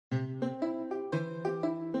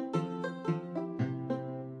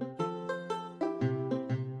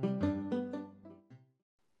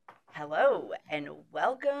Hello and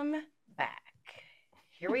welcome back.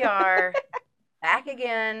 Here we are, back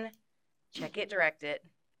again. Check it, direct it.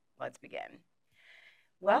 Let's begin.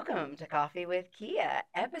 Welcome to Coffee with Kia,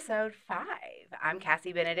 episode 5. I'm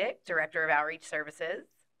Cassie Benedict, Director of Outreach Services.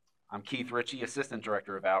 I'm Keith Ritchie, Assistant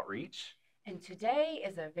Director of Outreach. And today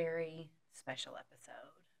is a very special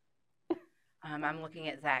episode. I'm looking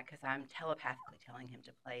at Zach because I'm telepathically telling him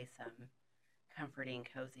to play some comforting,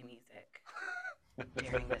 cozy music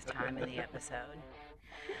during this time in the episode.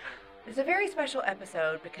 It's a very special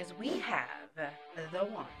episode because we have the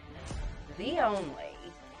one, the only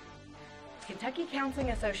Kentucky Counseling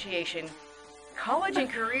Association College and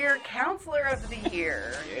Career Counselor of the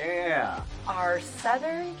Year. Yeah. Our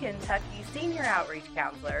Southern Kentucky Senior Outreach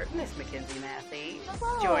Counselor, Miss MacKenzie Massey,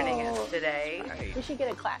 Hello. joining us today. Right. We should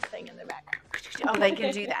get a clap thing in the background. Oh, they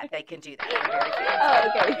can do that. They can do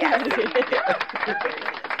that. Oh, okay. Yes.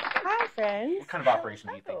 Hi, friends. What kind of operation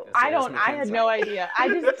do you think this is? I had no idea. I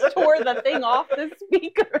just tore the thing off the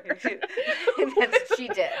speaker. She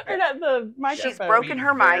did. Or not the microphone. She's broken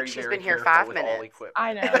her mic. She's been here 5 minutes.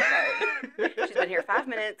 I know. She's been here 5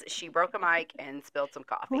 minutes. She broke a mic and spilled some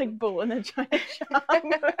coffee. Like bull in the china shop.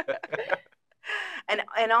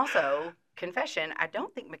 And also, confession, I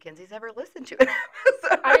don't think Mackenzie's ever listened to it.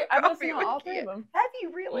 I've listened to all 3 of them. Have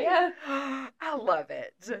you really? Yeah. I love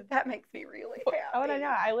it. That makes me really happy. Oh, and I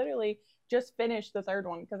know. I literally just finished the 3rd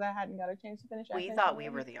one because I hadn't got a chance to finish it. We thought we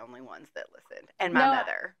were the only ones that listened. And my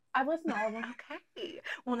mother. I've listened to all of them. Okay.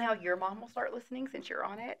 Well, now your mom will start listening since you're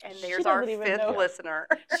on it. And She there's our doesn't even 5th know. listener.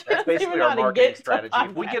 That's even basically know our how to marketing get to strategy.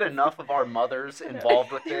 If we get podcasts. enough of our mothers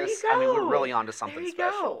involved with There you this, I mean, we're go. really onto There something you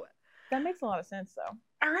special. go. That makes a lot of sense, though.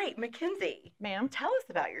 All right, Mackenzie, Ma'am. tell us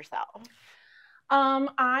about yourself.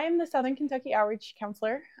 I'm the Southern Kentucky Outreach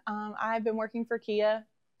Counselor. I've been working for Kia,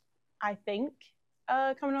 I think,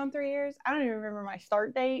 coming on 3 years. I don't even remember my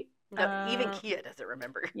start date. No, even Kia doesn't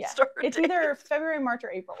remember. Yeah, Start it's date. either February, March,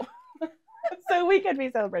 or April. So we could be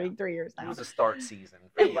celebrating 3 years It now. was a start season.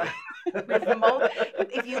 For you. We have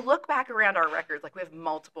if you look back around our records, like we have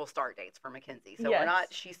multiple start dates for Mackenzie. So we're Yes.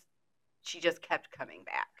 not. She just kept coming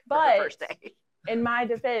back for But- her first day. In my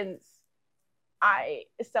defense, I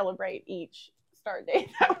celebrate each start date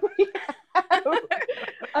that we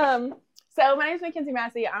have. So my name is MacKenzie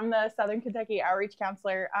Massey. I'm the Southern Kentucky Outreach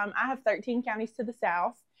Counselor. I have 13 counties to the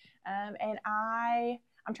south, and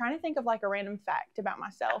I'm trying to think of like a random fact about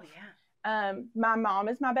myself. Oh yeah. My mom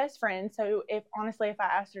is my best friend, so if I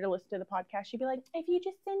asked her to listen to the podcast, she'd be like, if you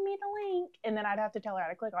just send me the link, and then I'd have to tell her how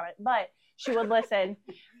to click on it, but she would listen.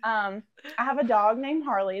 I have a dog named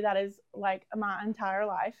Harley that is like my entire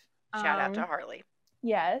life. Shout out to Harley,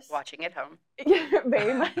 Yes. watching at home.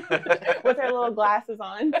 Very much. With her little glasses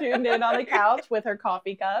on, tuned in on the couch with her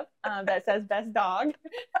coffee cup that says best dog.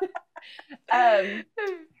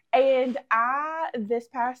 And this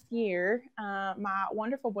past year, my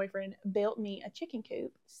wonderful boyfriend built me a chicken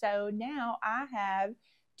coop. So now I have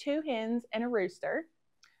 2 hens and a rooster.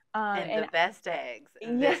 And the best eggs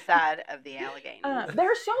Yeah. this side of the Allegheny.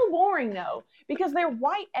 They're so boring though, because they're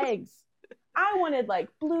white eggs. I wanted like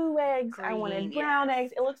blue eggs. I wanted Green, brown yes.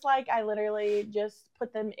 eggs. It looks like I literally just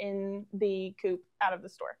put them in the coop out of the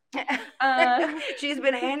store. She's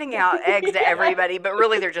been handing out eggs to everybody, but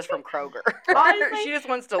really they're just from Kroger. Honestly- She just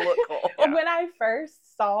wants to look cool. When I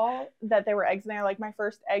first saw that there were eggs in there, like my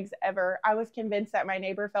first eggs ever, I was convinced that my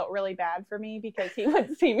neighbor felt really bad for me because he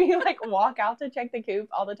would see me like walk out to check the coop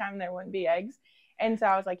all the time and there wouldn't be eggs. And so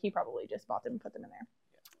I was like, he probably just bought them and put them in there.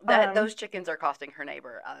 Those chickens are costing her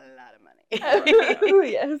neighbor a lot of money. Oh,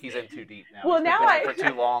 yes. He's in too deep now. Well, He's now been I- in for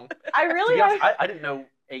too long. I To really be honest, have... I didn't know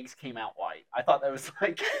eggs came out white. I thought that was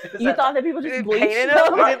like. You thought that people just They bleached painted them?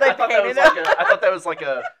 them? Right, Did they I thought that paint was it like I thought that was like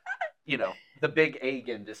a, the big egg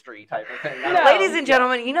industry type of thing. No. Ladies and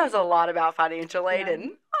gentlemen, he knows a lot about financial aid Yeah. and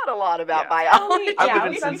not a lot about Yeah. biology. I Yeah, live I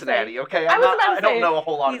in was about to Cincinnati, okay? I was about to I don't say, know a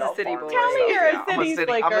whole lot he's a about city farming boy. Tell me stuff. you're Yeah, a city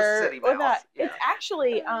slicker. I'm a city with mouse. that. Yeah. It's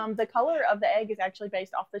actually, the color of the egg is actually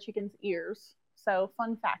based off the chicken's ears. So,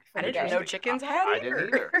 fun fact for I the didn't day. know chickens had I didn't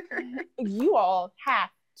either. You all have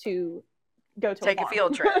to go to Take a farm.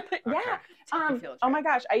 field trip. Yeah. Okay. Take a field Oh trip. my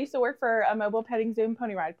gosh, I used to work for a mobile petting zoo and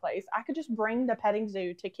pony ride place. I could just bring the petting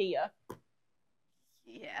zoo to Kia.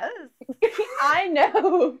 Yes. I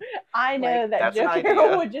know Like, that that's an Joker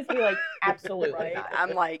idea. would just be like, absolutely Right. not.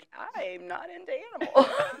 I'm like, I'm not into animals.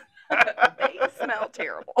 They smell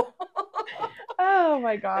terrible. Oh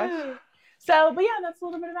my gosh. So, but yeah, that's a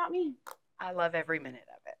little bit about me. I love every minute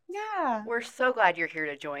of it. Yeah. We're so glad you're here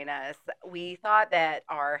to join us. We thought that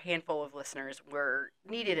our handful of listeners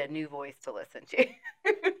needed a new voice to listen to.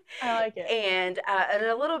 I like it. And in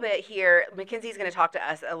a little bit here, Mackenzie's going to talk to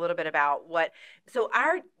us a little bit about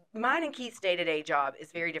mine and Keith's day-to-day job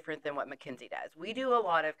is very different than what MacKenzie does. We do a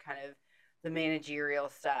lot of kind of the managerial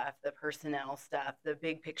stuff, the personnel stuff, the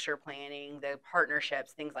big picture planning, the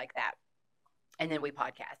partnerships, things like that. And then we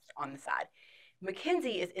podcast on the side.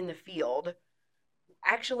 MacKenzie is in the field,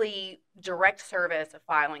 actually direct service of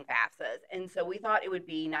filing FAFSAs. And so we thought it would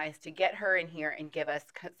be nice to get her in here and give us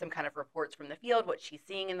some kind of reports from the field, what she's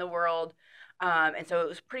seeing in the world. And so it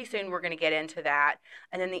was pretty soon we're going to get into that.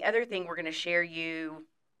 And then the other thing we're going to share you.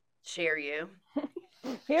 Here.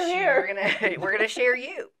 We're gonna share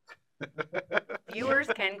you. Viewers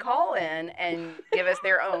can call in and give us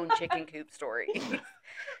their own chicken coop story.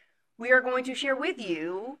 We are going to share with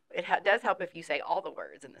you. It does help if you say all the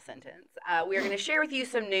words in the sentence. We are going to share with you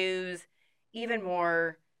some news, even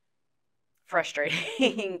more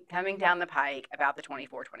frustrating, coming down the pike about the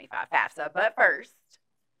 24-25 FAFSA. But first,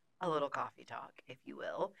 a little coffee talk, if you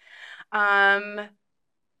will.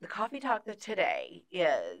 The coffee talk of today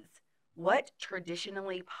is, what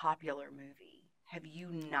traditionally popular movie have you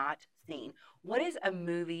not seen? What is a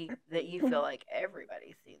movie that you feel like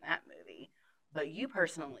everybody's seen that movie, but you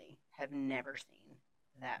personally have never seen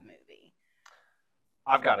that movie?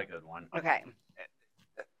 I've got a good one. Okay.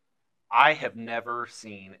 I have never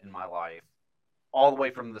seen in my life, all the way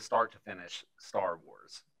from the start to finish, Star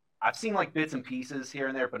Wars. I've seen like bits and pieces here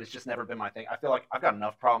and there, but it's just never been my thing. I feel like I've got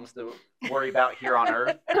enough problems to worry about here on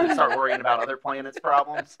Earth to start worrying about other planets'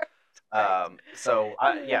 problems. So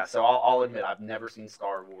I'll admit I've never seen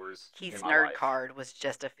Star Wars. Keith's nerd card was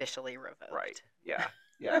just officially revoked. Right. Yeah.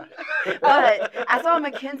 Yeah. But I saw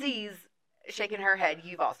Mackenzie's shaking her head.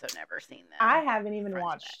 You've also never seen them. I haven't even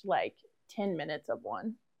watched like 10 minutes of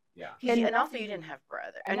one. Yeah. And also you didn't have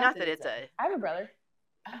brother. And not that it's a... I have a brother.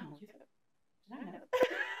 Oh. I know.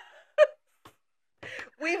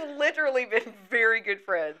 We've literally been very good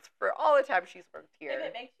friends for all the time she's worked here. If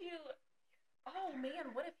it makes you... Oh,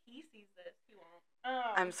 man, what if he sees this? He won't.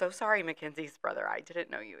 I'm so sorry, Mackenzie's brother. I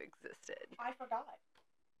didn't know you existed. I forgot.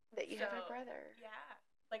 That you have a brother. Yeah.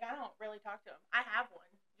 Like, I don't really talk to him. I have one.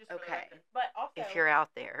 Just okay. For the record. But also... If you're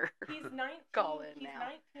out there, he's 19, call in he's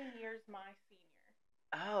now. 19 years my senior.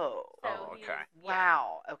 Oh. So okay.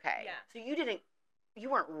 Wow. Okay. Yeah. So you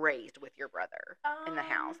weren't raised with your brother in the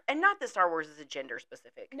house. And not that Star Wars is a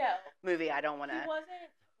gender-specific movie. I don't want to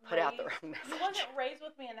put out the wrong message. He wasn't raised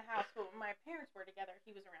with me in the house, but when my parents were together,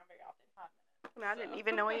 he was around very often. I didn't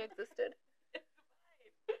even know he existed. It's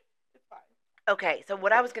fine. Okay, so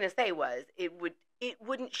what I was going to say was it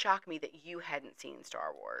wouldn't shock me that you hadn't seen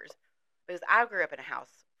Star Wars, because I grew up in a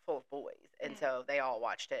house full of boys, and so they all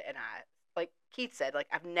watched it, and like Keith said, like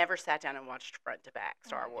I've never sat down and watched front to back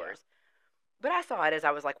Star Wars. But I saw it as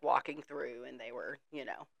I was like walking through, and they were,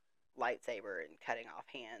 lightsaber and cutting off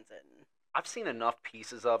hands, and I've seen enough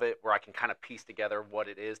pieces of it where I can kind of piece together what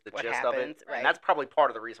it is, the what gist happens, of it, right. And that's probably part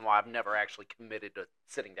of the reason why I've never actually committed to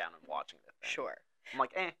sitting down and watching it. Sure. I'm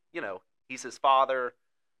like, he's his father,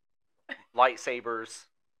 lightsabers.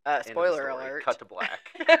 Spoiler alert. Cut to black.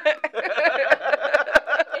 It's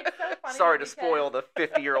so funny. Sorry to spoil the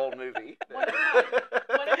 50-year-old movie. One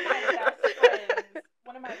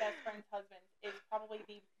of my best friend's husbands is probably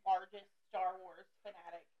the largest Star Wars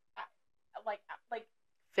fanatic. Like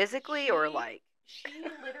physically or like? She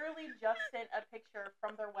literally just sent a picture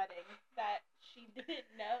from their wedding that she didn't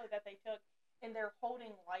know that they took, and they're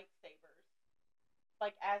holding lightsabers,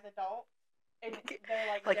 like as adults, and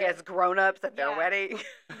they're like as grown-ups at their wedding.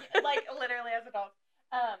 Like literally as adults.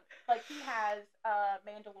 Like he has a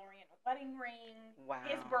Mandalorian wedding ring. Wow.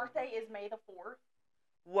 His birthday is May the 4th.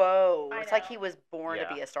 Whoa. It's like he was born to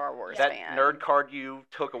be a Star Wars fan. That nerd card you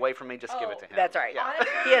took away from me, just give it to him. That's right. Yeah.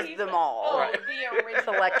 Honestly, he has them all. Right. The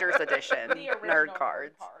original. Collector's edition. The original nerd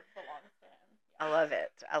cards. card belongs to him. Yeah. I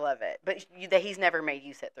love it. But he's never made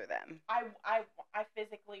you sit through them. I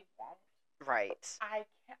physically won't. Right. I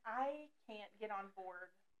can't get on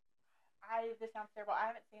board. This sounds terrible. I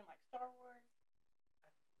haven't seen like Star Wars.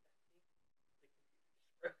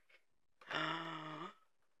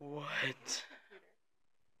 What?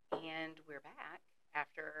 And we're back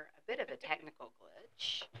after a bit of a technical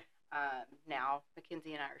glitch. Now,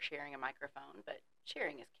 MacKenzie and I are sharing a microphone, but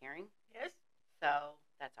sharing is caring. Yes. So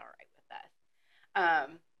that's all right with us.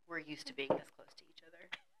 We're used to being this close to each other.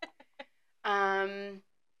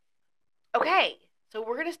 Okay, so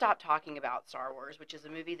we're going to stop talking about Star Wars, which is a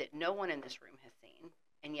movie that no one in this room has seen,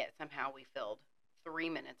 and yet somehow we filled 3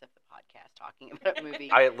 minutes of the podcast talking about a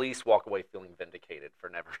movie. I at least walk away feeling vindicated for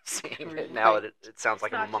never seeing it. Now that it sounds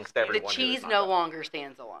like I'm amongst everyone. The cheese no longer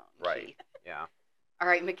stands alone. Right. Keith. Yeah. All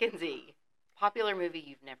right, MacKenzie. Popular movie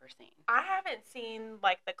you've never seen. I haven't seen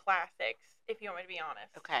like the classics, if you want me to be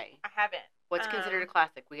honest. Okay. I haven't. What's considered a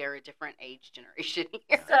classic? We are a different age generation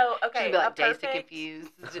here. So okay, She'd be like a Days to perfect,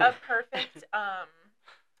 Confused. a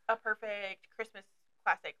perfect Christmas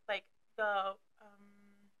classic, like the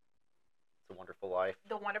It's a Wonderful Life.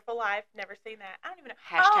 The Wonderful Life. Never seen that. I don't even know.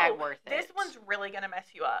 Hashtag worth it. This one's really gonna mess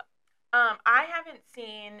you up. I haven't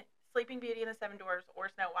seen Sleeping Beauty and the Seven Dwarfs or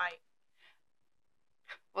Snow White.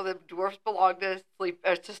 Well, the dwarfs belong to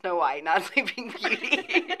Snow White, not Sleeping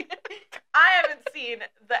Beauty. I haven't seen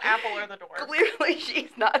The Apple or the Dwarf. Clearly,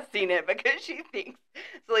 she's not seen it because she thinks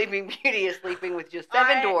Sleeping Beauty is sleeping with just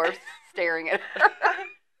seven dwarfs staring at her.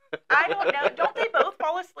 I don't know. Don't they both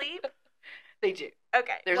fall asleep? They do.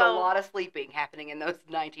 Okay. There's a lot of sleeping happening in those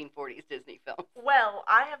 1940s Disney films. Well,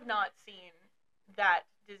 I have not seen that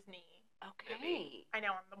Disney movie. I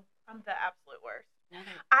know I'm the absolute worst. No,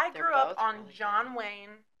 I grew up on really John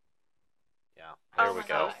Wayne. Yeah, there Oh we my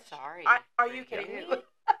go. gosh. Sorry. Are you kidding me?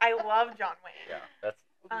 I love John Wayne. Yeah,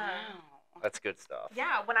 that's good stuff.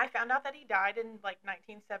 Yeah, when I found out that he died in like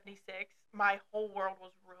 1976, my whole world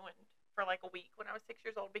was ruined for like a week when I was 6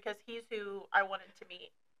 years old because he's who I wanted to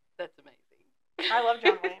meet. That's amazing. I love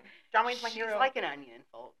John Wayne. John Wayne's my She's hero. like an onion,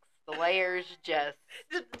 folks. The layers just...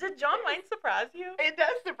 Did John Wayne surprise you? It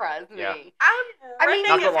does surprise me. Yeah. I mean,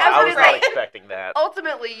 Not gonna lie, I I was was not like- expecting that.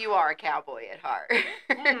 Ultimately, you are a cowboy at heart.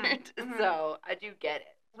 Mhm. So, I do get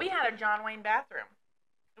it. We had a John Wayne bathroom.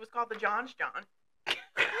 It was called the John's John.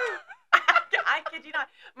 I kid you not.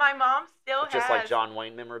 My mom still has... Just like John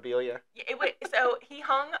Wayne memorabilia. So he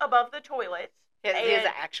hung above the toilet. His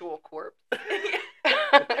actual corpse.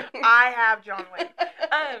 I have John Wayne.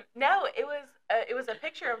 No, it was a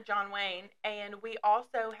picture of John Wayne, and we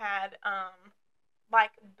also had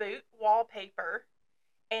like boot wallpaper,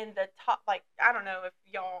 and the top, like, I don't know if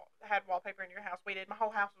y'all had wallpaper in your house. We did. My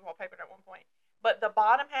whole house was wallpapered at one point, but the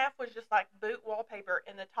bottom half was just like boot wallpaper,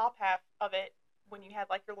 and the top half of it, when you had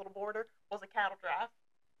like your little border, was a cattle drive.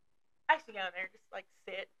 I used to go in there, just like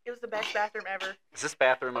sit. It was the best bathroom ever. Is this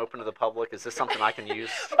bathroom open to the public? Is this something I can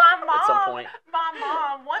use My mom, at some point? My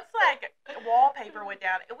mom, once like wallpaper went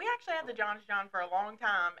down, we actually had the John's John for a long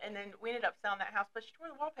time, and then we ended up selling that house, but she tore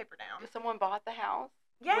the wallpaper down. Someone bought the house?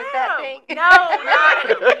 Yeah. With that thing? No,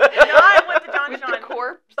 not with the John's With John. the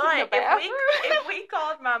corpse in But the bathroom? if we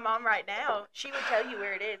called my mom right now, she would tell you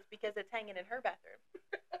where it is because it's hanging in her bathroom.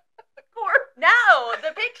 The corpse? No,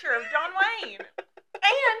 the picture of John Wayne.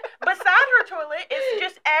 And beside her toilet is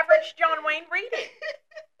just average John Wayne reading.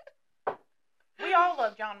 We all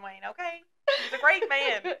love John Wayne, okay? He's a great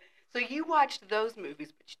man. So you watched those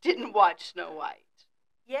movies, but you didn't watch Snow White.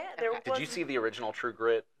 Yeah, there was. Did you see the original True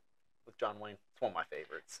Grit with John Wayne? It's one of my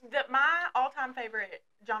favorites. My all-time favorite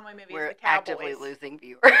John Wayne movie We're is The Cowboys. actively losing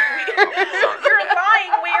viewers. You're lying.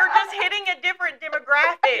 We are just hitting a different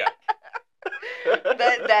demographic. Yeah.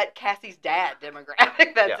 that Cassie's dad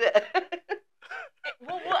demographic. That's it.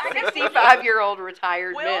 Well, I guess 65-year-old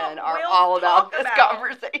retired men are all about this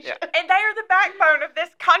conversation. Yeah. And they are the backbone of this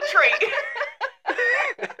country.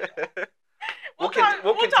 We'll talk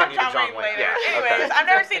continue John to John Wayne Wayne. later. Yeah, Anyways, okay. I've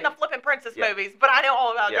never seen the Flippin' Princess movies, but I know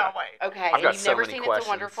all about John Wayne. Okay, I've and got you've so never many seen questions. It's a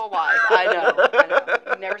Wonderful Life. I know.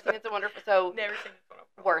 You've never seen It's a Wonderful... So, Never seen this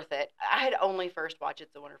one. worth it. I had only first watched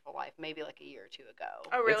It's a Wonderful Life maybe like a year or two ago.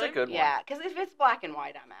 Oh, really? It's a good one. Yeah, because if it's black and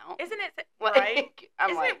white, I'm out. Isn't it Like, right? I'm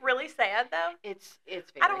Isn't like, it really sad though? it's very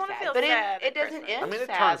I don't wanna sad. feel But sad it at doesn't Christmas. end I mean, it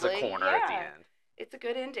turns the sadly. corner Yeah. at the end. It's a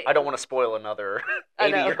good ending. I don't want to spoil another I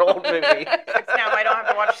know. 80-year-old movie. Now I don't have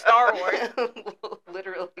to watch Star Wars.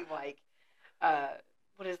 Literally, like,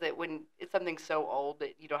 what is it when it's something so old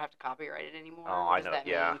that you don't have to copyright it anymore? Oh, What I does know, that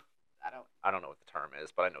yeah. mean? I don't know what the term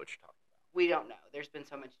is, but I know what you're talking We don't know. There's been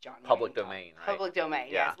so much John Wayne Public talk. domain, right? Public domain.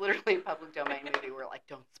 Yeah. Yeah, it's literally a public domain movie. We're like,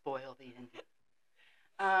 don't spoil the ending.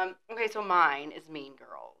 Okay, so mine is Mean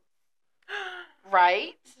Girls.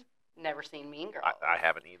 Right? Never seen Mean Girls. I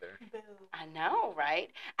haven't either. I know, right?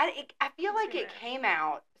 I feel like seen it came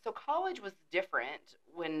out. So college was different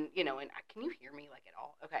when, you know, and can you hear me like at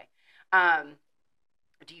all? Okay.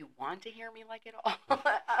 Do you want to hear me like at all?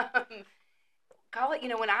 College, you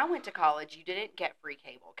know, when I went to college, you didn't get free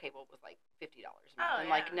cable. Cable was like $50 a month. Oh, And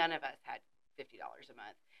like yeah. none of us had $50 a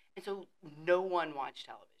month. And so no one watched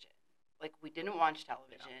television. Like we didn't watch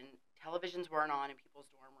television. Televisions weren't on in people's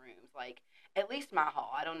dorm rooms. Like at least my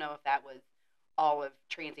hall. I don't know if that was all of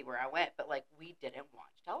Transy where I went, but like we didn't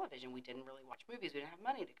watch television. We didn't really watch movies. We didn't have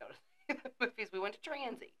money to go to the movies. We went to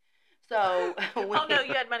Transy. So Oh no,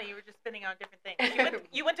 you had money. You were just spending on different things.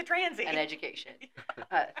 You went to Transy. and education.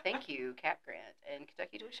 Thank you, Cap Grant and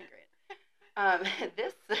Kentucky Tuition Grant.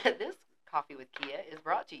 This coffee with Kia is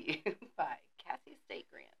brought to you by Cassie State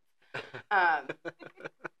Grant.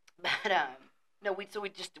 But no, we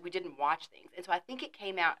didn't watch things, and so I think it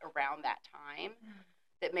came out around that time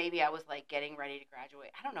that maybe I was like getting ready to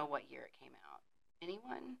graduate. I don't know what year it came out.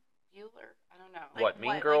 Anyone? Bueller? I don't know. What,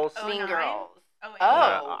 Mean Girls? like, Mean 09? Girls. Oh,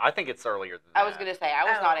 Oh. I think it's earlier than that. I was gonna say I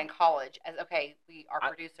was Oh. not in college. Our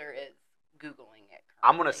producer is Googling it.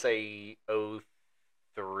 I'm gonna currently. say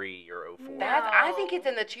 03 or 04. No. I think it's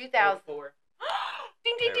in the 2000. 04.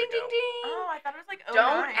 Ding ding There we ding ding go. ding. Oh, I thought it was like 09.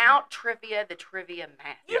 Don't out trivia the trivia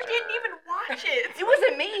master. You didn't even watch it. It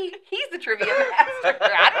wasn't me. He's the trivia master.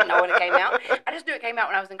 I didn't know when it came out. I just knew it came out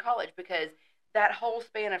when I was in college because that whole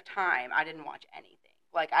span of time, I didn't watch anything.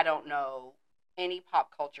 Like, I don't know any pop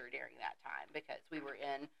culture during that time because we were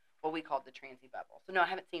in what we called the transy bubble. So, no, I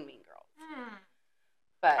haven't seen Mean Girls.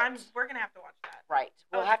 But We're going to have to watch that. right.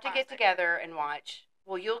 We'll it's have to get classic. together and watch.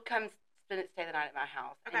 Well, you'll come stay the night at my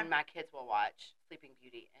house, Okay. and my kids will watch Sleeping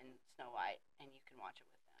Beauty and Snow White, and you can watch it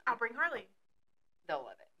with them. I'll bring Harley. They'll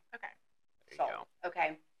love it. Okay. There you go.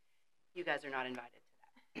 Okay. You guys are not invited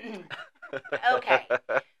to that. Okay.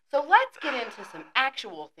 So let's get into some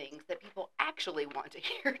actual things that people actually want to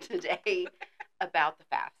hear today about the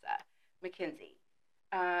FAFSA. MacKenzie,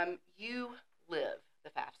 you live the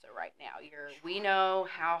FAFSA right now. We know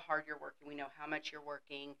how hard you're working. We know how much you're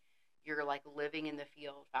working. You're like living in the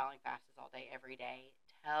field, filing FAFSAs all day, every day.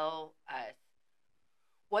 Tell us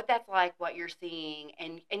what that's like, what you're seeing,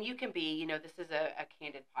 and you can be, this is a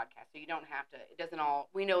candid podcast, so you don't have to,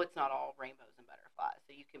 we know it's not all rainbows and butterflies,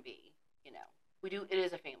 so you can be, it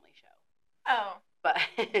is a family show. Oh, But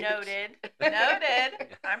noted.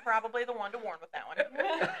 I'm probably the one to warn with that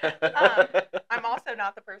one. I'm also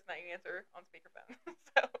not the person that you answer on speakerphone.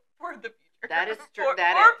 So, for the future. That is true.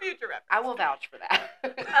 For future reference. I will vouch for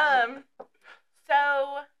that.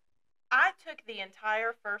 So I took the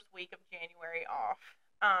entire first week of January off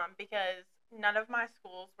because none of my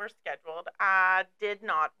schools were scheduled. I did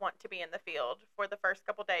not want to be in the field for the first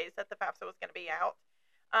couple days that the FAFSA was going to be out.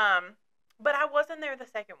 But I wasn't there the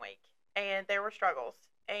second week, and there were struggles.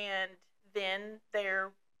 And then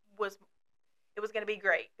it was going to be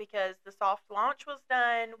great because the soft launch was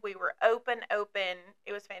done. We were open.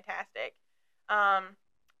 It was fantastic.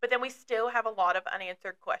 But then we still have a lot of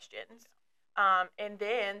unanswered questions. And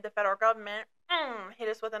then the federal government hit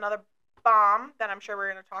us with another bomb that I'm sure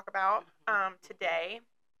we're going to talk about today.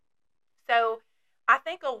 So I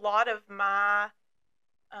think a lot of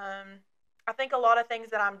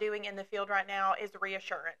things that I'm doing in the field right now is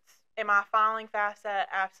reassurance. Am I filing FAFSA?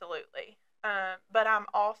 Absolutely. But I'm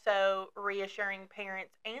also reassuring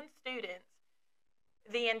parents and students.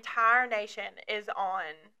 The entire nation is on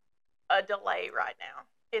a delay right now.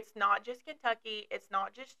 It's not just Kentucky. It's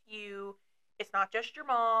not just you. It's not just your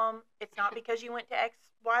mom. It's not because you went to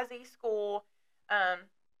XYZ school.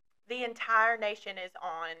 The entire nation is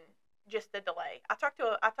on just a delay. I talked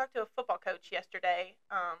to a football coach yesterday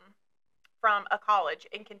from a college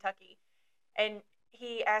in Kentucky, and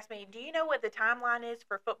he asked me, "Do you know what the timeline is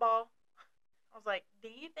for football?" I was like, "Do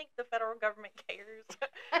you think the federal government cares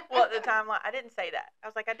what the timeline?" I didn't say that. I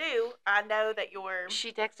was like, "I do. I know that you're."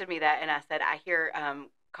 She texted me that, and I said, I hear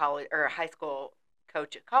college or high school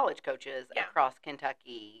college coaches across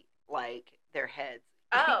Kentucky, like their heads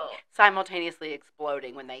simultaneously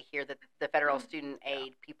exploding when they hear that the federal student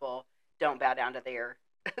aid people don't bow down to their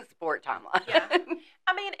sport timeline. Yeah.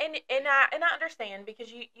 I mean, and I understand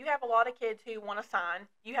because you have a lot of kids who want to sign.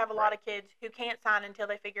 You have a lot of kids who can't sign until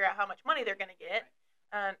they figure out how much money they're going to get.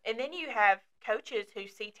 And then you have coaches who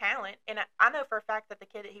see talent. And I know for a fact that the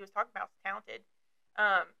kid that he was talking about is talented.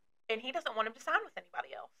 And he doesn't want him to sign with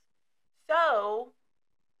anybody else. So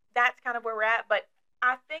that's kind of where we're at. But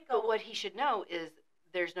I think what he should know is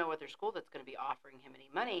there's no other school that's going to be offering him any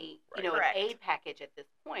money, an aid package at this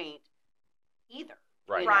point either.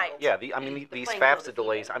 Right. Right. Yeah. These FAFSA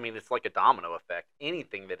delays. I mean, it's like a domino effect.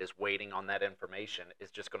 Anything that is waiting on that information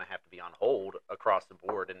is just going to have to be on hold across the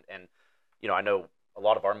board. And I know a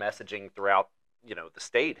lot of our messaging throughout, the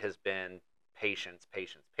state has been patience.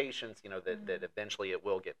 That eventually it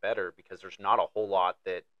will get better because there's not a whole lot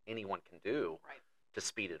that anyone can do to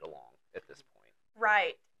speed it along at this point.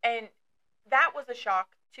 Right. And that was a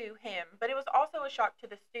shock to him, but it was also a shock to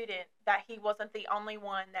the student that he wasn't the only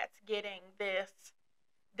one that's getting this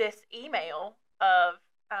email of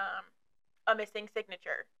a missing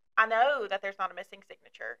signature. I know that there's not a missing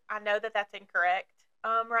signature. I know that that's incorrect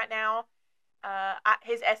right now.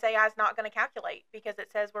 His SAI is not going to calculate because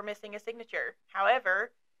it says we're missing a signature.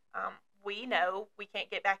 However, we know we can't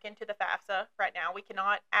get back into the FAFSA right now. We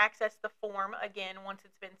cannot access the form again once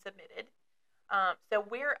it's been submitted. So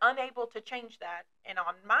we're unable to change that. And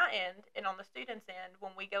on my end and on the student's end,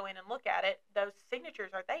 when we go in and look at it, those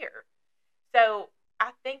signatures are there. So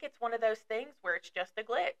I think it's one of those things where it's just a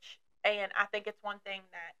glitch. And I think it's one thing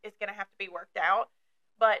that is going to have to be worked out.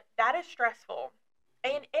 But that is stressful.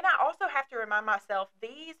 And I also have to remind myself,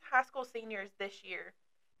 these high school seniors this year,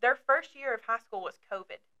 their first year of high school was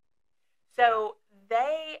COVID. So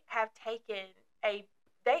they have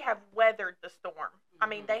weathered the storm. I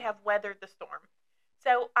mean, they have weathered the storm.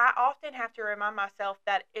 So I often have to remind myself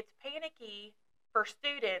that it's panicky for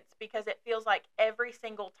students because it feels like every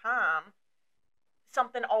single time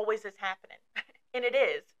something always is happening. And it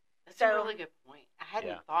is. That's a really good point. I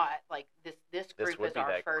hadn't thought, like, this group would is be our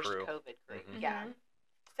that first crew. COVID group. Mm-hmm. Yeah.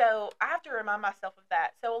 So I have to remind myself of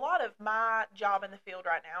that. So a lot of my job in the field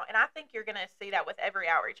right now, and I think you're going to see that with every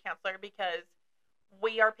outreach counselor, because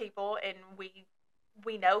we are people and we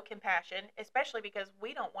know compassion, especially because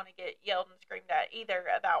we don't want to get yelled and screamed at either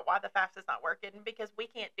about why the FAFSA is not working, because we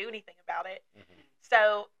can't do anything about it. Mm-hmm.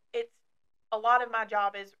 So it's a lot of my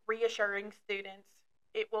job is reassuring students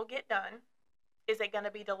it will get done. Is it going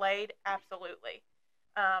to be delayed? Absolutely.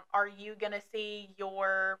 Are you going to see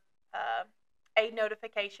your aid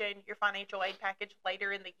notification, your financial aid package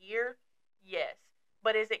later in the year? Yes.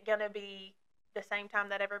 But is it going to be the same time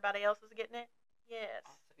that everybody else is getting it? Yes.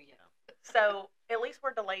 So at least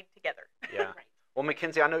we're delayed together. Yeah. Right. Well,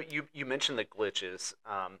 MacKenzie, I know you mentioned the glitches.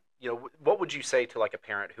 What would you say to like a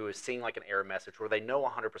parent who is seeing like an error message where they know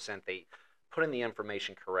 100% they put in the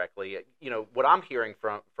information correctly? What I'm hearing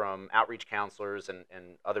from outreach counselors and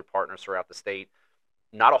other partners throughout the state,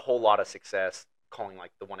 not a whole lot of success calling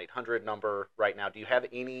like the 1-800 number right now. Do you have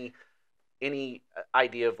any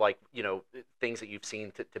idea of like, things that you've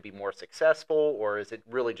seen to be more successful, or is it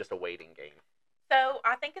really just a waiting game? So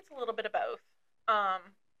I think it's a little bit of both.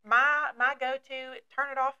 My go-to,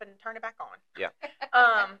 turn it off and turn it back on. Yeah.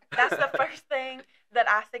 That's the first thing that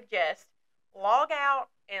I suggest. Log out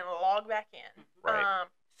and log back in. Right.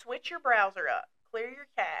 Switch your browser up. Clear your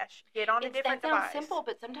cache. Get on a different device. That sounds simple,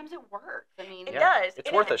 but sometimes it works. I mean, it does.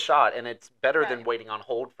 It's worth a shot, and it's better than Right. waiting on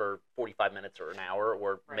hold for 45 minutes or an hour,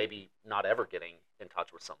 or maybe not ever getting in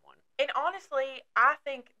touch with someone. And honestly, I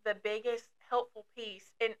think the biggest helpful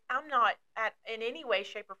piece, and I'm not in any way,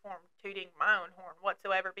 shape, or form tooting my own horn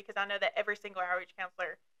whatsoever, because I know that every single outreach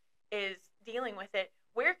counselor is dealing with it.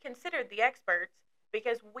 We're considered the experts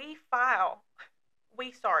because we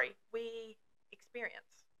experience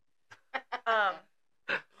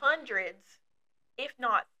hundreds, if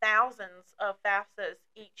not thousands, of FAFSAs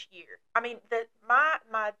each year. I mean,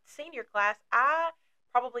 my senior class, I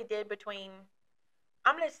probably did between,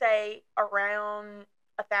 I'm going to say, around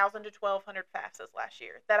 1,000 to 1,200 FAFSAs last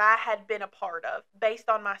year that I had been a part of, based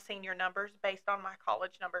on my senior numbers, based on my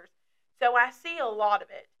college numbers. So I see a lot of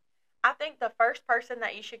it. I think the first person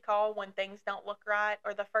that you should call when things don't look right,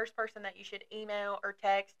 or the first person that you should email or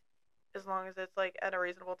text, as long as it's like at a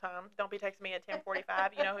reasonable time. Don't be texting me at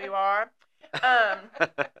 10:45. You know who you are.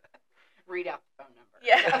 Read out the phone number.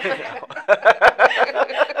 Yeah.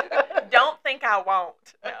 Don't think I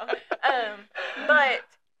won't. No. But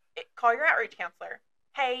call your outreach counselor.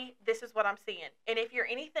 Hey, this is what I'm seeing. And if you're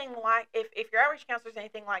anything like, if your outreach counselor is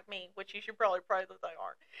anything like me, which you should probably pray that they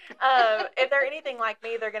are, if they're anything like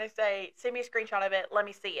me, they're going to say, send me a screenshot of it, let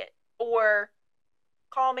me see it. Or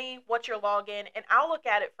call me, what's your login, and I'll look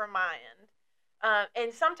at it from my end.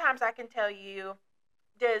 And sometimes I can tell you,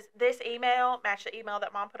 does this email match the email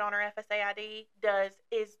that mom put on her FSA ID?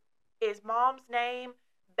 Is mom's name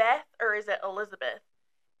Beth or is it Elizabeth?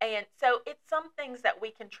 And so it's some things that we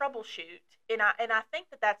can troubleshoot, and I think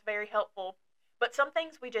that that's very helpful. But some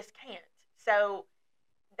things we just can't. So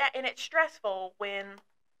and it's stressful when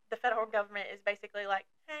the federal government is basically like,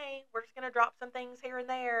 hey, we're just going to drop some things here and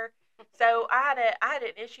there. So I had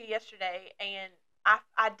an issue yesterday, and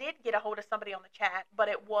I did get a hold of somebody on the chat, but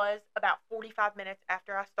it was about 45 minutes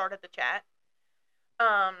after I started the chat.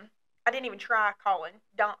 I didn't even try calling.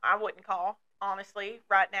 I wouldn't call, honestly,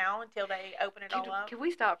 right now until they open it all up. Can we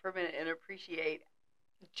stop for a minute and appreciate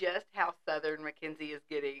just how Southern MacKenzie is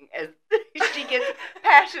getting as she gets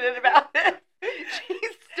passionate about this? She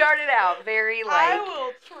started out very like, I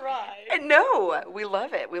will try. And no, we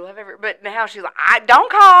love it. We love it. But now she's like, I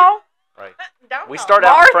don't call. Right. Don't We call. start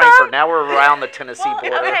out in Martha? Frankfurt. Now we're around the Tennessee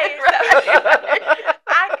border. Okay, so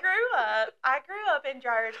I grew up in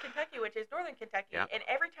Dry Ridge, Kentucky, which is northern Kentucky, Yeah. and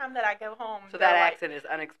every time that I go home, So they're that like, accent is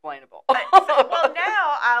unexplainable. well,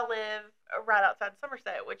 now I live right outside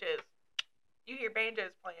Somerset, which is, you hear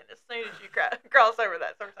banjos playing as soon as you cross over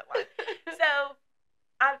that Somerset line. So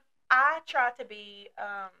I try to be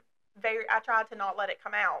I try to not let it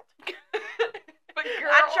come out But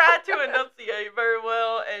girl, I try to enunciate very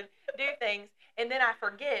well and do things, and then I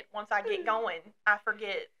forget once I get going. I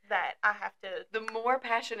forget that I have to. the more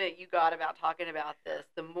passionate you got about talking about this,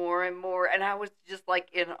 the more and more, and I was just like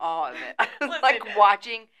in awe of it. I was Listen. like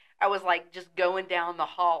watching. I was like just going down the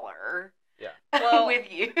holler. Yeah. Well,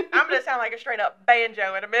 with you. I'm gonna sound like a straight up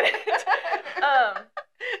banjo in a minute.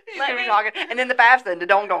 He's let gonna be me- talking, and then the FAFSA and the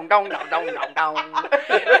dong dong dong dong dong dong dong.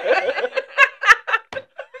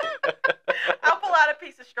 I'll pull out a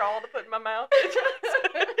piece of straw to put in my mouth.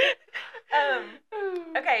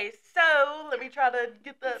 Okay, so let me try to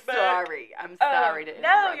get that back. Sorry, I'm sorry to No,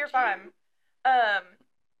 interrupt you're you. fine.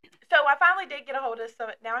 So I finally did get a hold of some.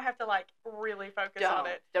 Now I have to like really focus on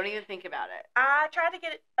it. Don't even think about it. I tried to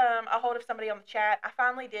get a hold of somebody on the chat. I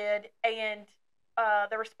finally did, and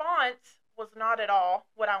the response was not at all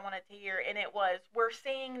what I wanted to hear. And it was, we're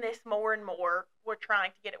seeing this more and more. We're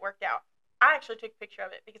trying to get it worked out. I actually took a picture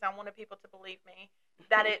of it because I wanted people to believe me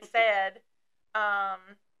that it said,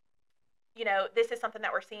 you know, this is something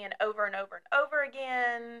that we're seeing over and over and over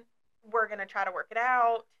again. We're going to try to work it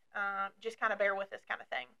out. Just kind of bear with us kind of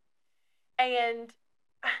thing. And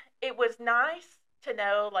it was nice to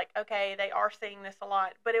know, like, okay, they are seeing this a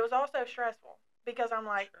lot, but it was also stressful because I'm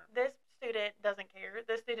like, this student doesn't care.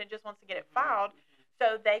 This student just wants to get it filed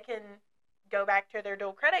so they can go back to their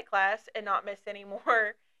dual credit class and not miss any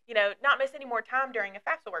more, you know, not miss any more time during a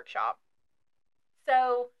FAFSA workshop.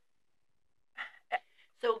 So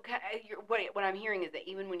what I'm hearing is that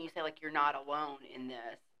even when you say, like, you're not alone in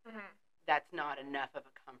this, that's not enough of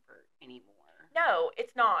a comfort anymore. No,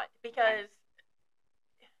 it's not, because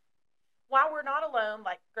while we're not alone,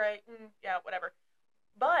 like, great, yeah, whatever,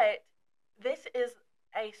 but this is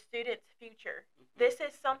a student's future. This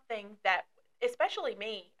is something that, especially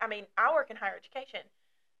me, I mean, I work in higher education,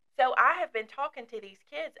 so I have been talking to these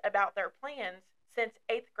kids about their plans since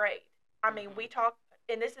 8th grade. I mean, we talk,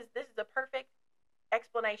 and this is a perfect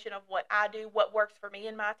explanation of what I do, what works for me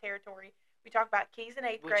in my territory. We talk about keys in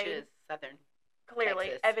 8th grade. Which is Southern Clearly,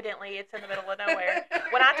 Texas. evidently, it's in the middle of nowhere.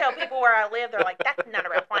 When I tell people where I live, they're like, that's not a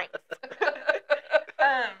real place.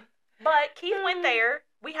 But Keith went there.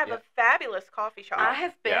 We have a fabulous coffee shop. I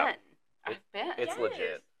have been. Yeah. I've been. It's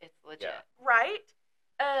legit. It's legit. Yeah. Right?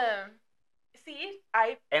 See,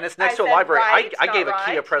 And it's next I to a said library. right, I not gave a right.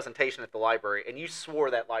 Kia presentation at the library, and you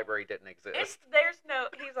swore that library didn't exist.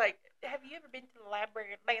 he's like, have you ever been to the library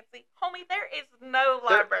in Nancy? Homie, there is no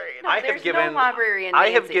There- library in No, I have there's given- no library in I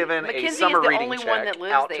Nancy. have given MacKenzie a summer is the reading only check one that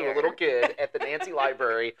lives out there. to a little kid at the Nancy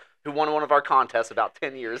Library who won one of our contests about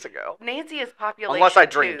 10 years ago. Nancy is population Unless I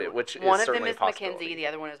dreamed 2. it, which is one of them certainly is a possibility. MacKenzie, the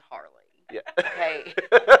other one is Harley. Yeah. Okay.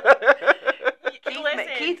 Listen.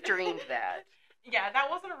 Keith dreamed that. Yeah, that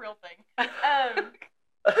wasn't a real thing.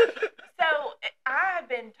 So I've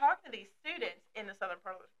been talking to these students in the southern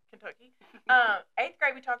part of Kentucky. 8th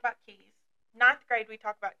grade, we talk about keys. 9th grade, we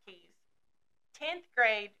talk about keys. 10th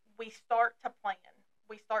grade, we start to plan.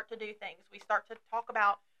 We start to do things. We start to talk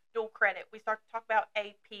about dual credit. We start to talk about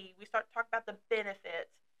AP. We start to talk about the benefits.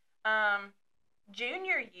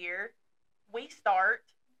 Junior year, we start.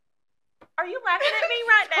 Are you laughing at me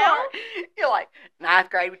right now? You're like, 9th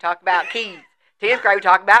grade, we talk about keys. 10th grade, we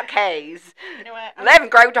talk about K's. You know what? 11th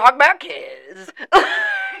grade, we talk about kids.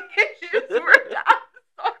 I'm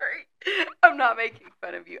sorry. I'm not making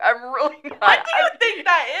fun of you. I'm really not. What do you think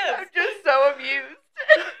that I'm is? just so amused.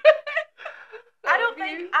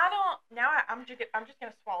 I'm just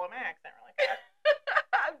gonna swallow my accent really fast.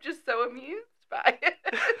 I'm just so amused by it.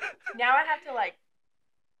 Now I have to like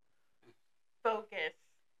focus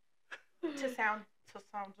to sound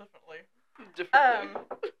differently.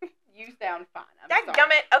 You sound fine. I'm sorry.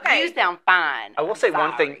 Dadgummit. Okay. You sound fine. I will I'm say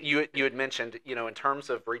one thing sorry. you had mentioned, in terms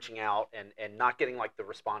of reaching out and not getting like the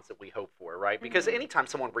response that we hope for, right? Because anytime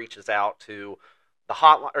someone reaches out to the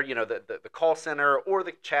hotline or the call center or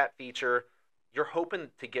the chat feature, you're hoping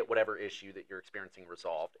to get whatever issue that you're experiencing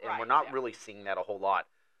resolved, and we're not really seeing that a whole lot.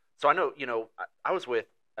 So I know, I was with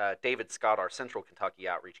David Scott, our Central Kentucky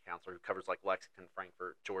outreach counselor, who covers like Lexington,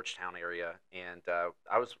 Frankfort, Georgetown area, and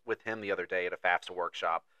I was with him the other day at a FAFSA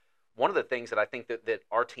workshop. One of the things that I think that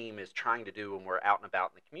our team is trying to do when we're out and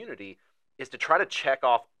about in the community is to try to check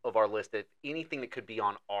off of our list of anything that could be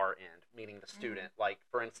on our end, meaning the student. Like,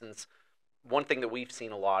 for instance, one thing that we've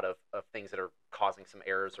seen a lot of things that are causing some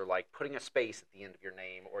errors are like putting a space at the end of your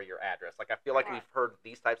name or your address. Like, I feel like we've heard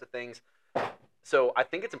these types of things. So I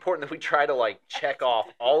think it's important that we try to like check off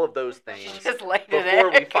all of those things Just laid it before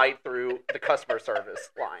we egg. fight through the customer service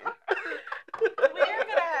line. We are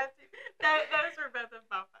gonna have to. Those were both of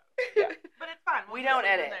my phones. Yeah. But it's fine. We We'll don't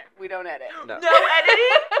just leave edit. them there. We don't edit. No. No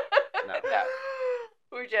editing. No. No.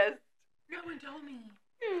 We're just. No one told me.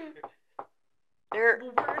 There,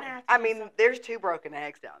 Well, we're gonna have to I do mean, something. there's 2 broken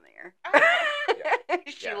eggs down there.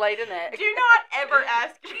 She Yeah. laid an egg. Do not ever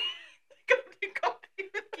ask me to go to coffee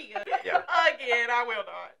with Kia. Yeah. Again, I will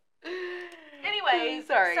not. Anyways,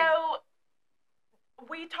 Sorry. so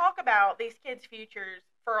we talk about these kids' futures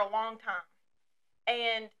for a long time.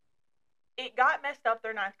 And it got messed up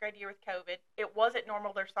their 9th grade year with COVID. It wasn't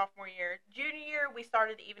normal their sophomore year. Junior year, we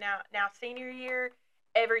started to even out. Now, senior year,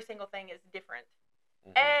 every single thing is different.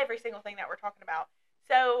 Mhm. Every single thing that we're talking about.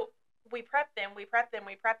 So we prep them,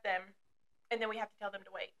 and then we have to tell them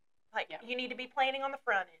to wait. Like, Yeah. you need to be planning on the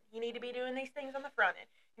front end. You need to be doing these things on the front end.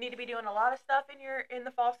 You need to be doing a lot of stuff in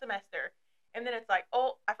the fall semester. And then it's like,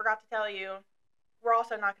 oh, I forgot to tell you, we're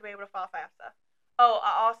also not going to be able to file FAFSA. Oh,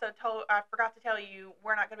 I forgot to tell you,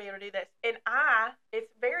 we're not going to be able to do this. And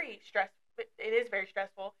it's very stressful. It is very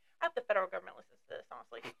stressful. I hope the federal government listens to this,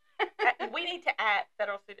 honestly. We need to add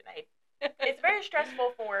federal student aid. It's very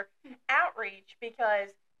stressful for outreach because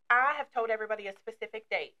I have told everybody a specific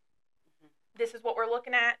date. This is what we're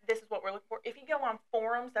looking at. This is what we're looking for. If you go on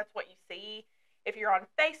forums, that's what you see. If you're on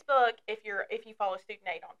Facebook, if you follow Student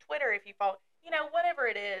Aid on Twitter, if you follow, whatever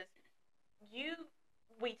it is,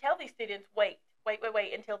 we tell these students, wait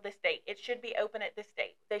until this date. It should be open at this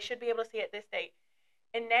date. They should be able to see it this date.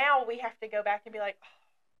 And now we have to go back and be like, oh,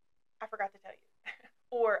 I forgot to tell you.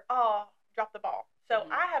 Or, oh, drop the ball. So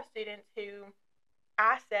I have students who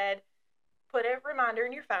I said, put a reminder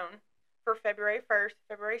in your phone for February 1st,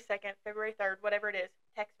 February 2nd, February 3rd, whatever it is,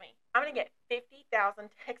 text me. I'm going to get 50,000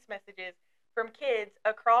 text messages from kids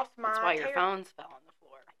across my That's why your phones fell on the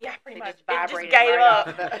floor. Yeah, pretty They much. just It just vibrated gave right up.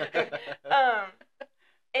 off.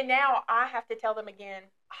 And now I have to tell them again,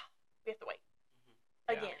 we have to wait.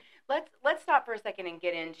 Yeah. Again. Let's stop for a second and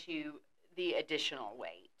get into the additional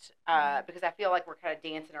weight because I feel like we're kind of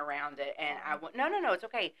dancing around it, and no, it's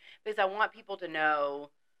okay, because I want people to know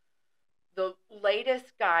the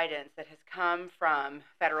latest guidance that has come from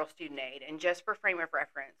federal student aid. And just for frame of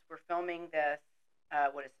reference, we're filming this.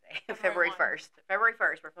 What is today? February 1st. February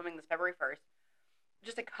 1st. We're filming this February 1st,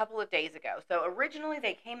 just a couple of days ago. So originally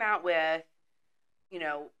they came out with,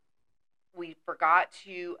 we forgot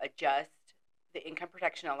to adjust the income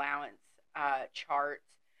protection allowance charts.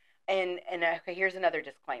 And okay, here's another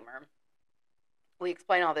disclaimer. We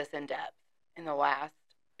explain all this in depth in the last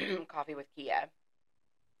Coffee with Kia,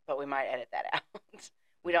 but we might edit that out.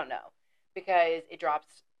 We don't know, because it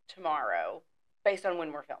drops tomorrow based on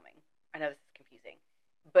when we're filming. I know this is confusing,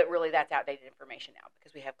 but really that's outdated information now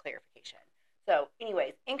because we have clarification. So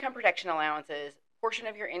anyways, income protection allowances, portion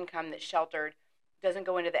of your income that's sheltered, doesn't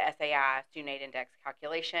go into the SAI, Student Aid Index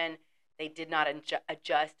calculation. They did not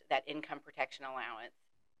adjust that income protection allowance,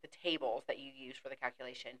 the tables that you use for the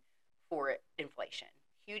calculation, for inflation.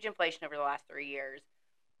 Huge inflation over the last 3 years.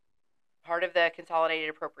 Part of the Consolidated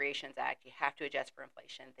Appropriations Act, you have to adjust for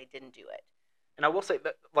inflation. They didn't do it. And I will say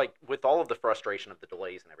that, like, with all of the frustration of the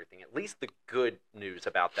delays and everything, at least the good news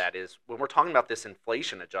about that is when we're talking about this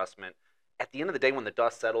inflation adjustment, at the end of the day, when the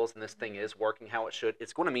dust settles and this thing is working how it should,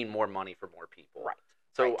 it's going to mean more money for more people. Right.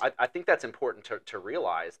 So I think that's important to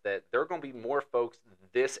realize that there are going to be more folks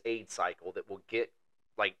this aid cycle that will get,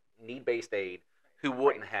 like, need-based aid who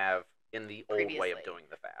wouldn't have in the old way of Previously. doing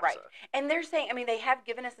the FAFSA. Right. And they're saying, they have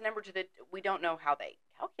given us a number we don't know how they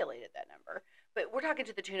calculated that number, but we're talking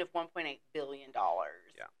to the tune of $1.8 billion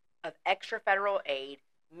of extra federal aid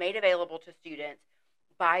made available to students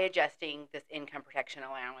by adjusting this income protection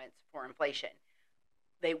allowance for inflation.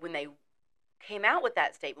 When they came out with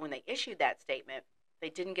that statement, when they issued that statement, they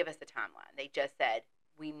didn't give us the timeline. They just said,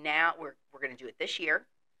 we're going to do it this year.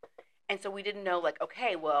 And so we didn't know, like,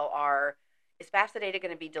 okay, well, is FAFSA data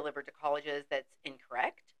going to be delivered to colleges that's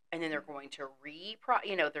incorrect? And then they're going to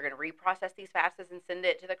reprocess these FAFSAs and send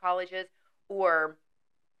it to the colleges? Or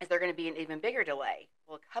is there going to be an even bigger delay?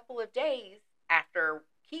 Well, a couple of days after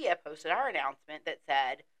Kia posted our announcement that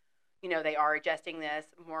said, they are adjusting this,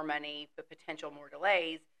 more money, but potential more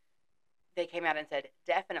delays, they came out and said,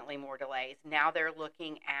 definitely more delays. Now they're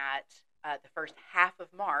looking at the first half of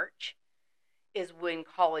March is when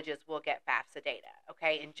colleges will get FAFSA data,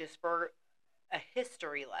 okay? And just for a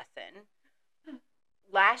history lesson,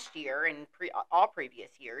 last year and all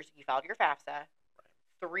previous years, you filed your FAFSA,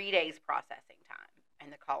 3 days processing time,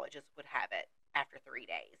 and the colleges would have it after 3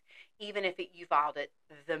 days. Even if you filed it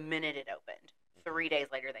the minute it opened, 3 days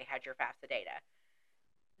later they had your FAFSA data.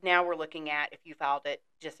 Now we're looking at, if you filed it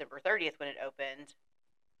December 30th when it opened,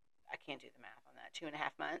 I can't do the math on that,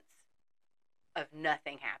 2.5 months of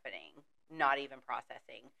nothing happening, not even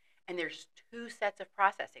processing. And there's 2 sets of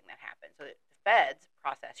processing that happen. So the feds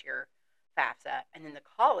process your FAFSA, and then the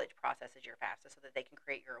college processes your FAFSA so that they can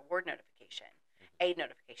create your award notification, aid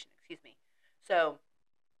notification, So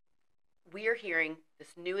we are hearing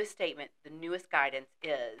this newest statement, the newest guidance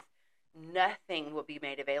is nothing will be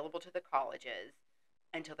made available to the colleges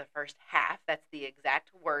until the first half. That's the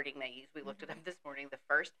exact wording they use. We looked it up this morning. The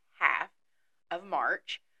first half of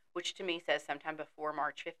March, which to me says sometime before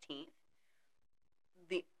March 15th.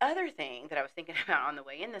 The other thing that I was thinking about on the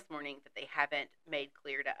way in this morning that they haven't made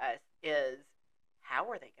clear to us is how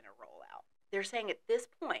are they going to roll out? They're saying at this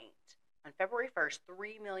point, on February 1st,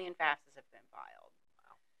 3 million FAFSAs have been filed.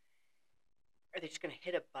 Wow. Are they just going to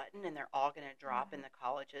hit a button and they're all going to drop in the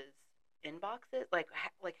college's inboxes? Like,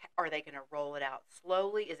 are they going to roll it out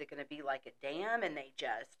slowly? Is it going to be like a dam and they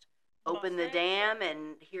just open the dam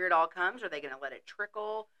and here it all comes? Are they going to let it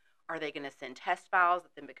trickle? Are they going to send test files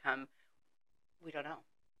that then become, we don't know.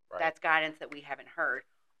 Right. That's guidance that we haven't heard.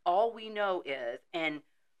 All we know is, and,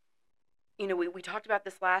 you know, we talked about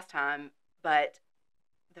this last time, but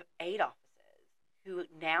the aid offices who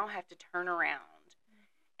now have to turn around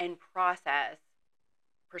and process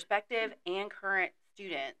prospective and current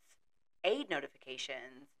students' aid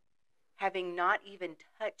notifications, having not even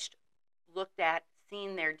touched, looked at,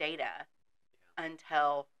 seen their data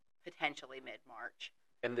until potentially mid-March.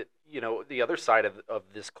 And, the other side of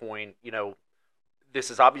this coin, this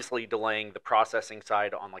is obviously delaying the processing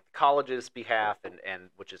side on like the college's behalf, and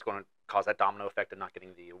which is going to cause that domino effect of not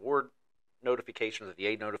getting the award notifications or the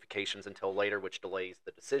aid notifications until later, which delays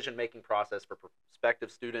the decision-making process for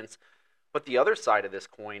prospective students. But the other side of this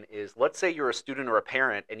coin is, let's say you're a student or a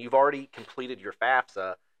parent and you've already completed your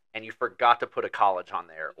FAFSA and you forgot to put a college on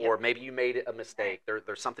there, or maybe you made a mistake.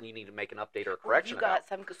 There's something you need to make an update or a correction about. You got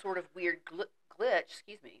some sort of weird glitch,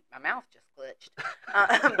 excuse me, my mouth just glitched,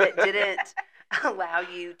 that didn't allow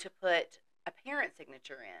you to put a parent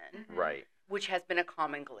signature in. Right. Which has been a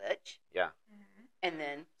common glitch. Yeah. And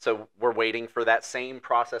then, so we're waiting for that same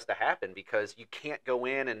process to happen, because you can't go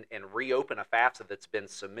in and reopen a FAFSA that's been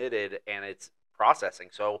submitted and it's processing.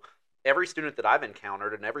 So every student that I've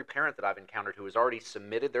encountered and every parent that I've encountered who has already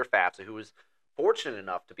submitted their FAFSA, who is fortunate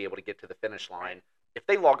enough to be able to get to the finish line, if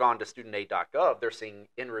they log on to studentaid.gov, they're seeing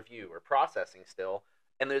in review or processing still.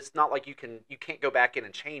 And it's not like you can't go back in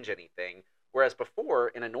and change anything. Whereas before,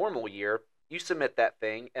 in a normal year, you submit that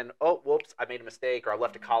thing and, oh, whoops, I made a mistake, or I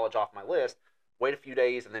left a college off my list. Wait a few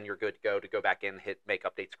days, and then you're good to go back in, make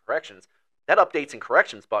updates and corrections. That updates and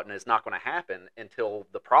corrections button is not going to happen until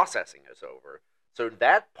the processing is over. So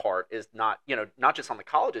that part is not just on the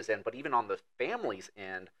college's end, but even on the family's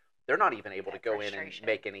end, they're not even able to go in and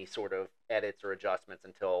make any sort of edits or adjustments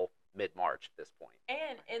until mid-March at this point.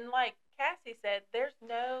 And like Cassie said,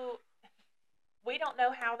 we don't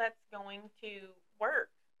know how that's going to work.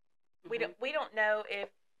 We don't know if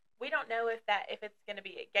it's going to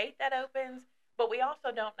be a gate that opens. But we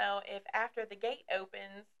also don't know if after the gate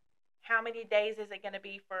opens, how many days is it going to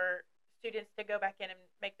be for students to go back in and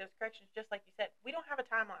make those corrections? Just like you said, we don't have a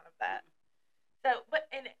timeline of that. So,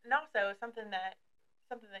 and also something that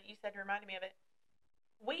you said reminded me of it.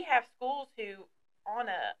 We have schools who, on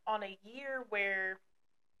a year where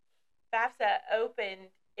FAFSA opened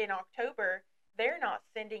in October, they're not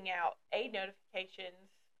sending out aid notifications,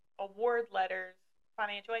 award letters,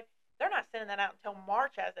 financial aid. They're not sending that out until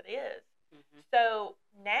March as it is. So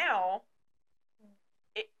now,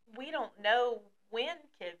 we don't know when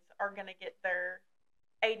kids are going to get their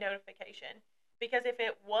aid notification, because if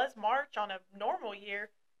it was March on a normal year,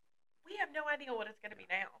 we have no idea what it's going to be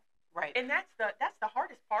now. Right. And that's the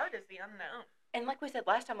hardest part, is the unknown. And like we said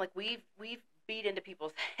last time, like we've beat into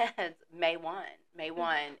people's heads. May 1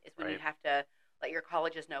 is when you have to let your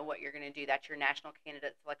colleges know what you're going to do. That's your national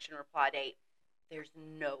candidate selection reply date. There's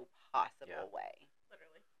no possible way.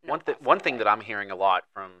 One thing that I'm hearing a lot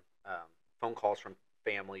from phone calls from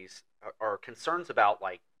families are concerns about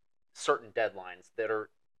like certain deadlines that are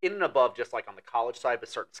in and above just like on the college side, but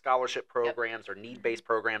certain scholarship programs or need-based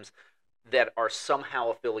programs that are somehow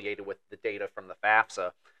affiliated with the data from the FAFSA.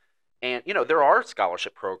 And, there are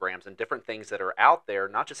scholarship programs and different things that are out there,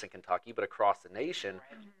 not just in Kentucky, but across the nation,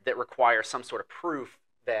 that require some sort of proof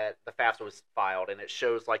that the FAFSA was filed, and it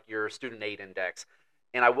shows like your student aid index.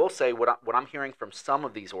 And I will say what I'm hearing from some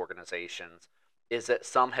of these organizations is that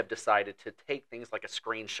some have decided to take things like a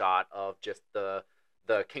screenshot of just the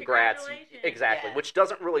congrats, exactly, which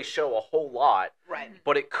doesn't really show a whole lot,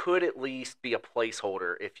 but it could at least be a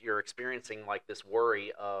placeholder if you're experiencing like this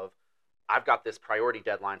worry of, I've got this priority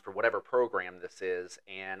deadline for whatever program this is,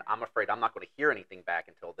 and I'm afraid I'm not going to hear anything back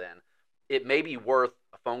until then. It may be worth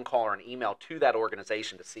a phone call or an email to that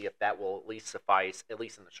organization to see if that will at least suffice, at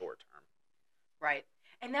least in the short term. Right.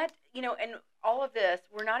 And that, and all of this,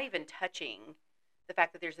 we're not even touching the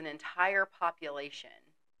fact that there's an entire population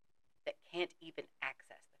that can't even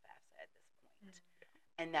access the FAFSA at this point.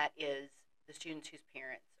 and that is the students whose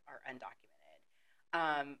parents are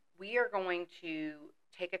undocumented. We are going to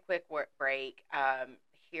take a quick break,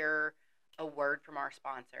 hear a word from our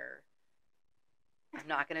sponsor. I'm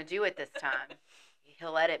not going to do it this time.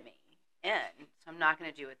 He'll edit me in, so I'm not going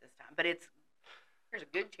to do it this time. But there's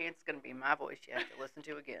a good chance it's going to be my voice you have to listen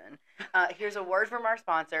to again. Here's a word from our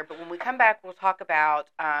sponsor, but when we come back, we'll talk about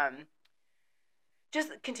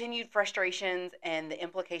just continued frustrations and the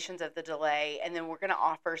implications of the delay, and then we're going to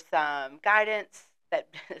offer some guidance that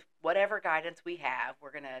whatever guidance we have,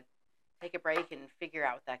 we're going to take a break and figure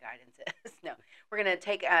out what that guidance is. No, we're going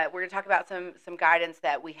to talk about some guidance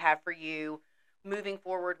that we have for you moving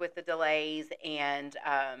forward with the delays, and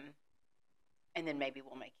then maybe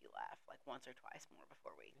we'll make you laugh like once or twice more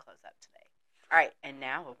before we close up today. All right, and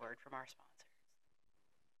now a word from our sponsor.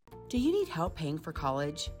 Do you need help paying for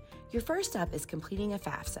college? Your first step is completing a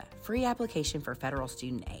FAFSA, free application for federal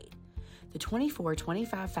student aid. The 24-25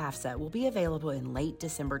 FAFSA will be available in late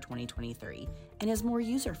December 2023 and is more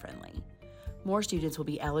user-friendly. More students will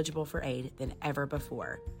be eligible for aid than ever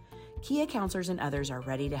before. Kia counselors and others are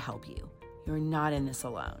ready to help you. You're not in this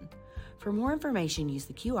alone. For more information, use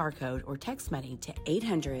the QR code or text money to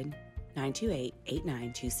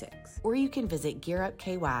 800-928-8926. Or you can visit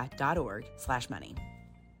gearupky.org/money.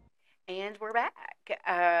 And we're back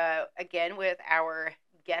again with our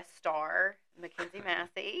guest star, MacKenzie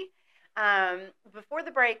Massey. Before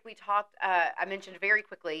the break, we talked, I mentioned very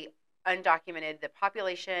quickly, undocumented, the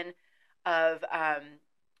population of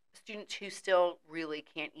students who still really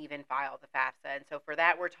can't even file the FAFSA. And so for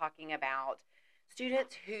that, we're talking about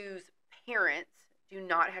students whose parents do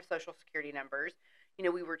not have Social Security numbers. You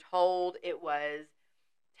know, we were told, it was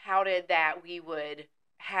touted that we would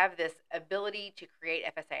have this ability to create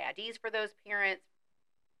FSA IDs for those parents,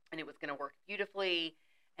 and it was going to work beautifully.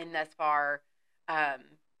 And thus far, none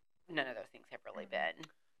of those things have really been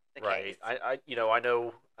the case. I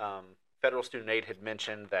know Federal Student Aid had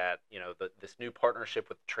mentioned that, this new partnership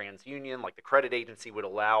with TransUnion, like the credit agency, would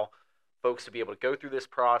allow folks to be able to go through this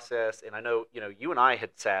process. And I know, you and I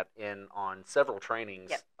had sat in on several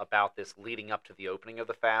trainings about this leading up to the opening of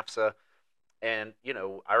the FAFSA. And,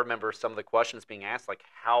 I remember some of the questions being asked, like,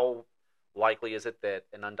 how likely is it that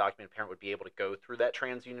an undocumented parent would be able to go through that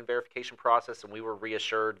TransUnion verification process? And we were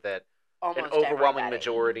reassured that an overwhelming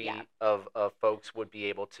majority of folks would be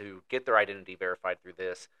able to get their identity verified through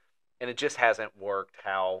this. And it just hasn't worked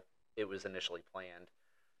how it was initially planned.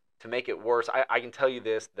 To make it worse, I can tell you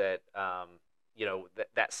this, that,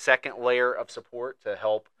 that second layer of support to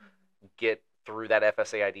help get through that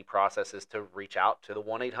FSA ID process is to reach out to the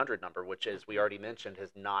 1-800 number, which, as we already mentioned,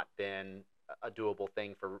 has not been a doable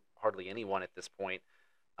thing for hardly anyone at this point.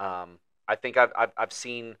 I think I've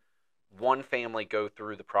seen one family go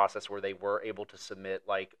through the process where they were able to submit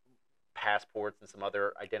like passports and some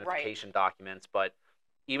other identification documents, but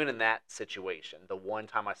even in that situation, the one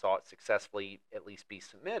time I saw it successfully at least be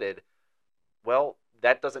submitted, well,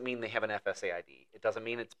 that doesn't mean they have an FSA ID. It doesn't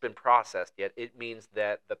mean it's been processed yet. It means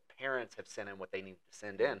that the parents have sent in what they need to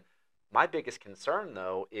send in. My biggest concern,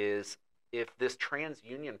 though, is if this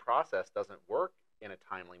TransUnion process doesn't work in a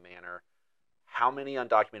timely manner, how many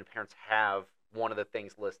undocumented parents have one of the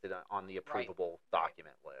things listed on the approvable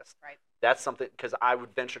document list? Right. That's something, because I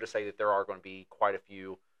would venture to say that there are going to be quite a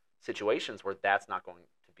few situations where that's not going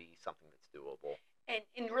to be something that's doable. And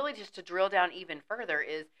really, just to drill down even further,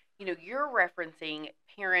 is, you're referencing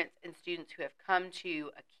parents and students who have come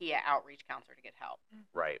to a Kia outreach counselor to get help.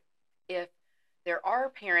 Right. If there are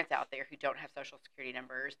parents out there who don't have Social Security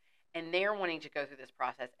numbers and they're wanting to go through this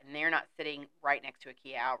process and they're not sitting right next to a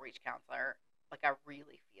Kia outreach counselor, like, I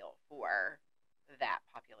really feel for that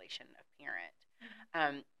population of parent.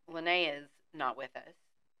 Lene is not with us.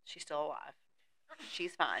 She's still alive.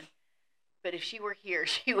 She's fine. But if she were here,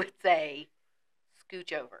 she would say,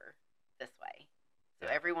 scooch over this way. So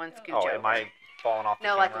everyone scooch over. Oh, am I falling off the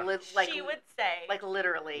camera? like she would say. Like,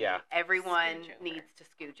 literally, everyone needs to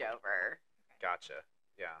scooch over. Gotcha.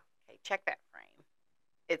 Yeah. Okay, check that frame.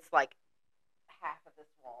 It's like half of this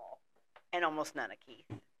wall and almost none of Keith.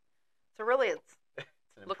 So really, it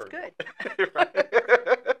looks good.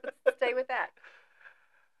 Let's stay with that.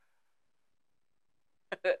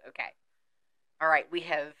 Okay. All right, we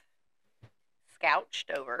have scouched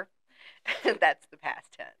over. That's the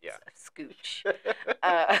past tense. Yeah. Scooch.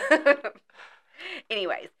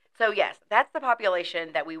 Anyways, so yes, that's the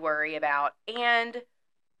population that we worry about. And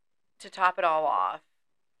to top it all off,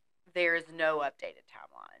 there's no updated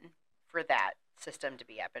timeline for that system to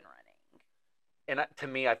be up and running. And to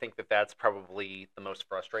me, I think that that's probably the most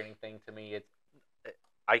frustrating thing to me.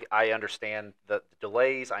 I understand the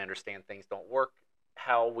delays. I understand things don't work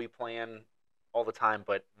how we plan all the time,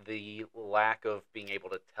 but the lack of being able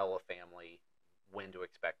to tell a family when to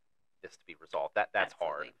expect this to be resolved, that's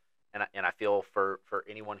hard. Absolutely. And I feel for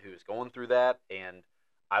anyone who's going through that, and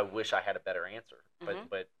I wish I had a better answer.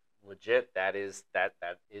 But legit, that is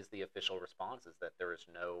the official response, is that there is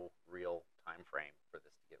no real time frame for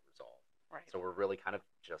this to get resolved. Right. So we're really kind of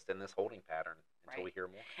just in this holding pattern until we hear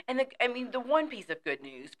more. And the one piece of good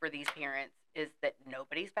news for these parents is that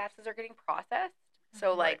nobody's FAFSAs are getting processed.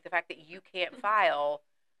 So like the fact that you can't file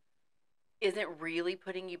isn't really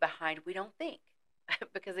putting you behind, we don't think.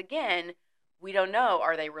 Because again, we don't know,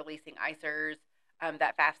 are they releasing ICERs,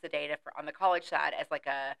 that FAFSA data on the college side as like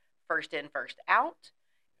a first in, first out?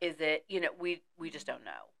 Is it, we just don't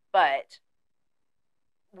know. But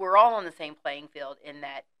we're all on the same playing field in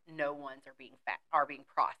that no ones are being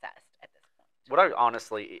processed at this point. What I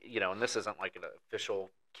honestly, and this isn't like an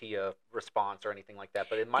official Kia response or anything like that,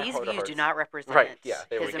 but in my These heart of views hearts, do not represent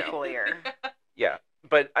his employer. Yeah,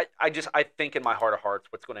 but I think in my heart of hearts,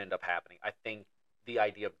 what's going to end up happening, I think the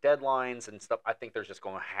idea of deadlines and stuff, I think there's just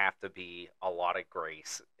going to have to be a lot of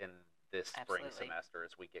grace in this spring semester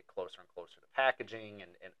as we get closer and closer to packaging,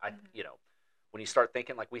 and I, when you start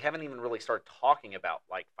thinking, like, we haven't even really started talking about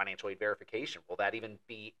like financial aid verification. Will that even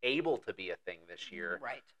be able to be a thing this year?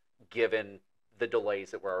 Right. Given the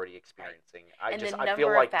delays that we're already experiencing, Right. I feel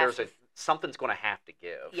like something's going to have to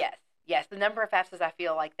give. Yes. The number of FAFSAs I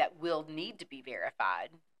feel like that will need to be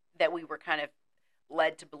verified, that we were kind of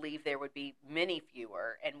led to believe there would be many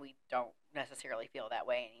fewer, and we don't necessarily feel that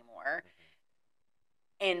way anymore.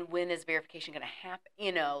 And when is verification going to happen?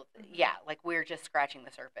 Like we're just scratching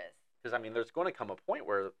the surface. Because, there's going to come a point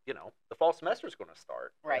where, the fall semester is going to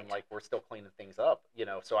start. Right. And, like, we're still cleaning things up,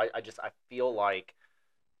 So I feel like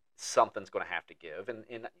something's going to have to give.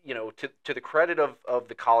 And to the credit of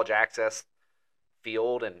the college access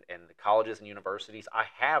field and the colleges and universities, I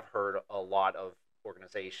have heard a lot of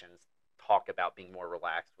organizations talk about being more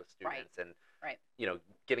relaxed with students and,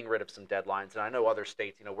 getting rid of some deadlines. And I know other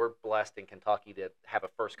states, we're blessed in Kentucky to have a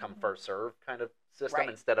first come, first serve kind of system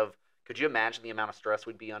instead of, could you imagine the amount of stress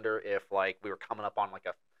we'd be under if like we were coming up on like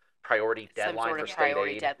a priority deadline for state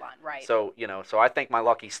aid? Deadline, right. So, so I thank my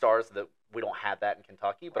lucky stars that we don't have that in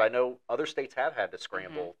Kentucky, but I know other states have had to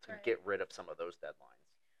scramble to get rid of some of those deadlines.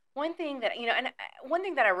 One thing that, one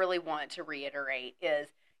thing that I really want to reiterate is,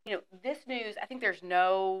 this news, I think there's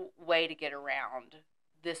no way to get around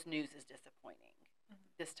this news is disappointing.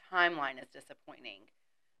 This timeline is disappointing.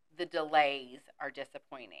 The delays are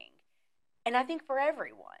disappointing. And I think for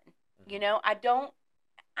everyone,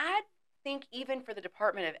 I think even for the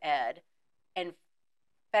Department of Ed and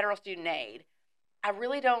federal student aid, I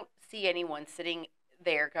really don't see anyone sitting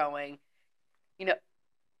there going,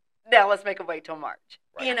 now let's make them wait till March.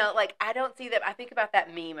 Right. Like I don't see them. I think about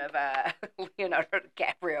that meme of Leonardo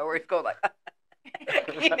DiCaprio where he's going like, that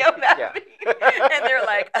meme? And they're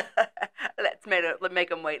like, let's make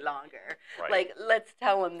them wait longer. Right. Like let's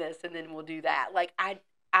tell them this and then we'll do that. Like I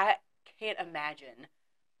can't imagine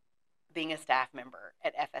being a staff member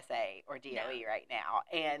at FSA or DOE right now,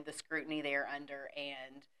 and the scrutiny they're under,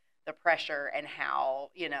 and the pressure, and how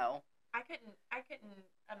I couldn't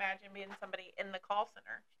imagine being somebody in the call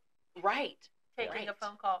center. Right. Taking a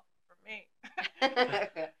phone call from me.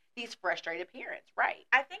 These frustrated parents, right?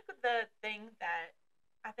 I think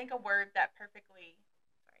a word that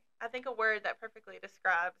perfectly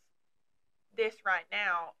describes this right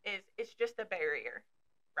now is it's just a barrier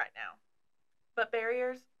right now. But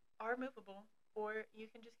barriers are movable, or you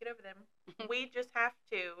can just get over them. We just have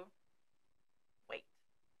to wait.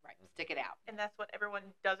 Right. Stick it out. And that's what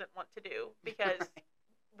everyone doesn't want to do, because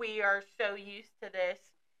we are so used to this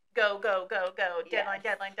go,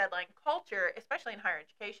 deadline culture, especially in higher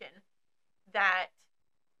education, that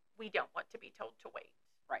we don't want to be told to wait.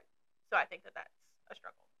 Right. So I think that's a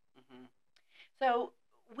struggle. Mm-hmm. So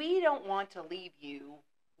we don't want to leave you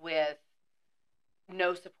with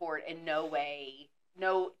no support and no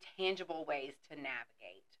tangible ways to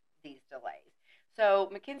navigate these delays.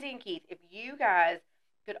 So MacKenzie and Keith, if you guys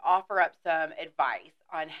could offer up some advice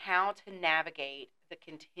on how to navigate the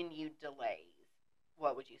continued delays,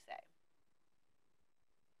 what would you say?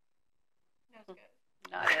 That's good.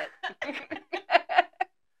 Not it.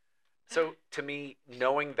 So to me,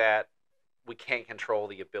 knowing that we can't control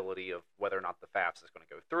the ability of whether or not the FAFSA is going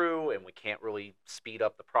to go through, and we can't really speed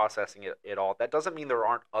up the processing at all, that doesn't mean there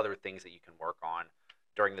aren't other things that you can work on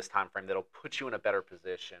during this time frame that'll put you in a better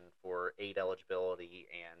position for aid eligibility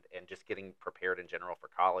and just getting prepared in general for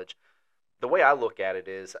college. The way I look at it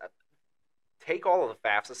is take all of the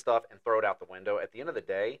FAFSA stuff and throw it out the window. At the end of the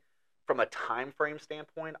day, from a time frame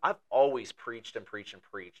standpoint, I've always preached.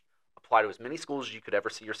 apply to as many schools as you could ever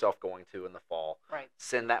see yourself going to in the fall. Right.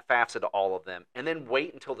 Send that FAFSA to all of them, and then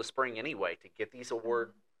wait until the spring anyway to get these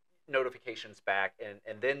award notifications back,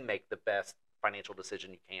 and then make the best financial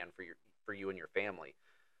decision you can for you and your family.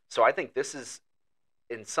 So I think this is,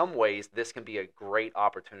 in some ways, this can be a great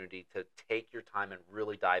opportunity to take your time and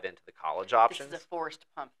really dive into the college options. This is a forced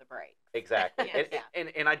pump the brakes. Exactly. Yes.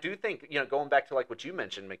 And I do think, going back to like what you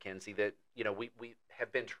mentioned, MacKenzie, that, we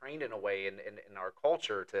have been trained in a way in our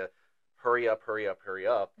culture to hurry up,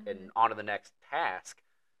 and on to the next task.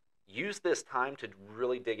 Use this time to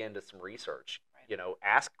really dig into some research. Right.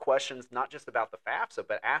 Ask questions, not just about the FAFSA,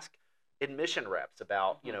 but ask admission reps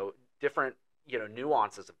about, different,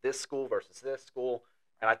 nuances of this school versus this school.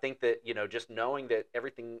 And I think that, just knowing that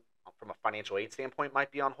everything from a financial aid standpoint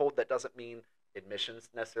might be on hold, that doesn't mean admissions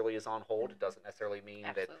necessarily is on hold. It doesn't necessarily mean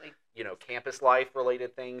Absolutely. that, campus life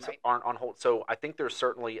related things Right. aren't on hold. So I think there's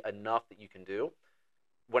certainly enough that you can do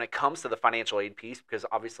when it comes to the financial aid piece, because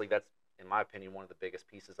obviously that's, in my opinion, one of the biggest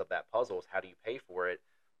pieces of that puzzle is how do you pay for it?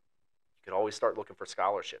 You could always start looking for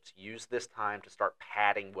scholarships. Use this time to start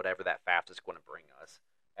padding whatever that FAFSA is going to bring us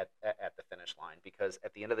at the finish line, because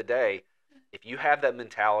at the end of the day, if you have that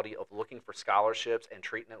mentality of looking for scholarships and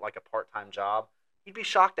treating it like a part-time job, you'd be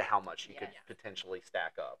shocked at how much you could potentially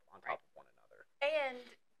stack up on top of one another. And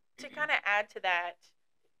to kind of add to that,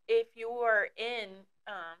 if you're in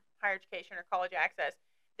higher education or college access,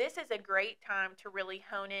 this is a great time to really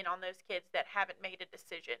hone in on those kids that haven't made a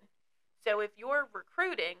decision. So if you're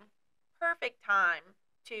recruiting, perfect time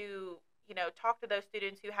to, talk to those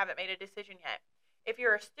students who haven't made a decision yet. If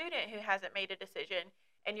you're a student who hasn't made a decision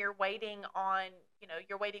and you're waiting on,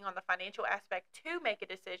 the financial aspect to make a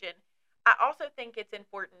decision, I also think it's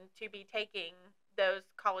important to be taking those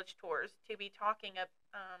college tours, to be talking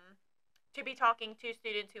to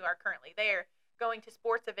students who are currently there, going to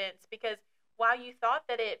sports events, because while you thought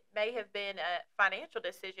that it may have been a financial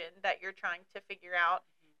decision that you're trying to figure out,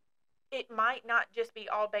 it might not just be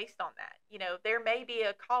all based on that. There may be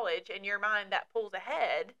a college in your mind that pulls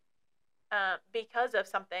ahead because of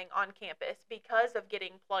something on campus, because of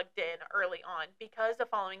getting plugged in early on, because of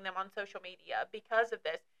following them on social media, because of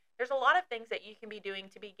this. There's a lot of things that you can be doing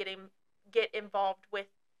to get involved with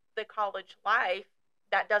the college life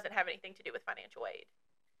that doesn't have anything to do with financial aid.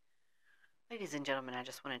 Ladies and gentlemen, I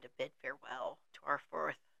just wanted to bid farewell to our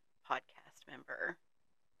fourth podcast member,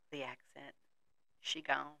 the accent. She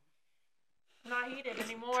gone. I'm not heated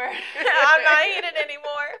anymore. I'm not heated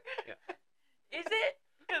anymore. Yeah. Is it?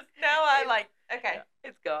 Because now I okay. Yeah.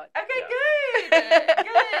 It's gone. Okay,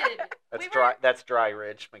 good. Good. That's dry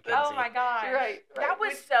ridge, MacKenzie. Oh my gosh. Right. That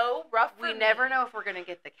was so rough for We me. never know if we're going to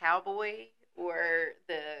get the cowboy or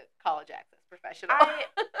the college access professional.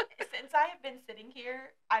 Since I have been sitting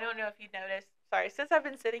here, I don't know if you've noticed. Sorry, since I've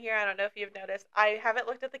been sitting here, I don't know if you've noticed. I haven't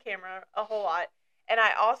looked at the camera a whole lot. And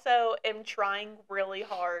I also am trying really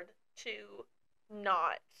hard to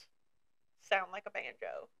not sound like a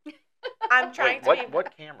banjo. I'm trying Wait, to be...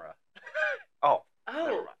 what camera? Oh. Oh,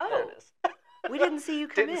 never mind. There it is. We didn't see you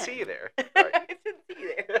come in. Didn't see you there. I Right. didn't see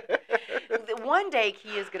you there. One day,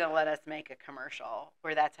 Key is going to let us make a commercial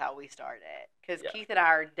where that's how we start it. Because Keith and I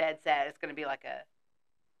are dead set. It's going to be like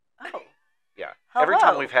Yeah. Hello. Every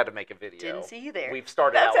time we've had to make a video, didn't see you there. we've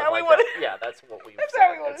started That's out how with we like wanna- that. Yeah, that's what we've That's said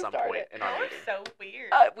how we wanna at some start point it. in our That was meeting. so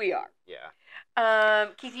weird. We are. Yeah.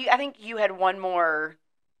 Keith, I think you had one more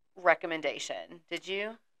recommendation. Did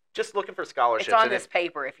you? Just looking for scholarships. It's on and this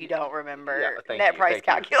paper if you don't remember. Yeah, thank Net you, price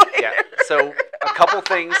thank you. calculator. Yeah. So a couple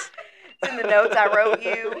things. It's in the notes I wrote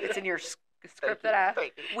you. It's in your script that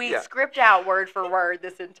Thank you. we Yeah. script out word for word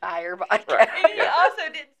this entire podcast. Right. And he Yeah. also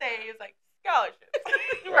didn't say, he was like,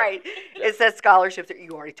 scholarships. Right. Yeah. It says scholarships.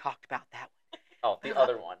 You already talked about that Oh, the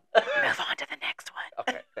other one. one. Move on to the next one.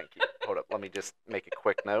 Okay, thank you. Hold up. Let me just make a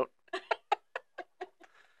quick note.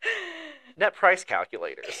 Net price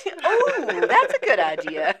calculators. Oh, that's a good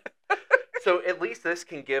idea. So at least this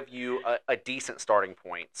can give you a decent starting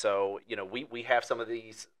point. So, we have some of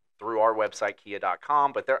these through our website,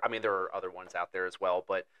 kia.com, but there are other ones out there as well.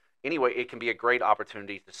 But anyway, it can be a great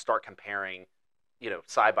opportunity to start comparing,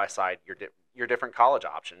 side by side your different college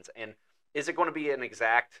options. And is it going to be an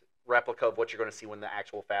exact replica of what you're going to see when the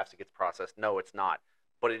actual FAFSA gets processed? No, it's not.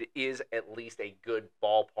 But it is at least a good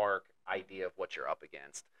ballpark idea of what you're up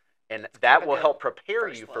against. And that will help prepare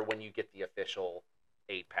you for when you get the official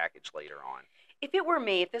aid package later on. If it were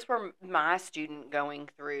me, if this were my student going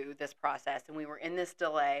through this process and we were in this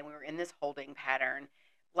delay and we were in this holding pattern,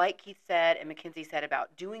 like Keith said and MacKenzie said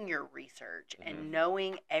about doing your research and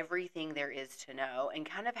knowing everything there is to know and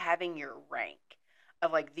kind of having your rank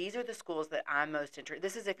of like, these are the schools that I'm most interested in.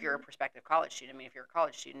 This is if you're a prospective college student. I mean, if you're a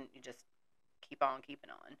college student, you just keep on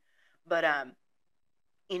keeping on. But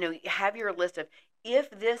have your list of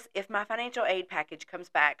if my financial aid package comes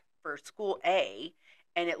back for school A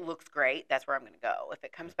and it looks great, that's where I'm going to go. If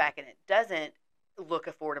it comes back and it doesn't look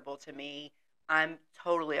affordable to me, I'm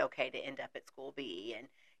totally okay to end up at school B. And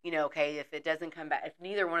okay, if it doesn't come back, if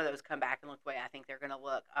neither one of those come back and look the way I think they're going to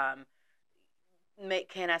look,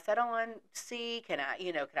 can I settle on C? Can I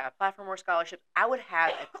apply for more scholarships? I would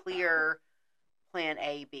have a clear plan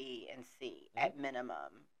A, B, and C at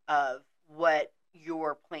minimum of what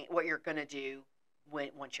you're going to do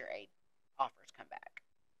once your aid offers come back.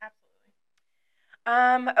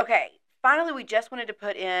 Absolutely. Okay. Finally, we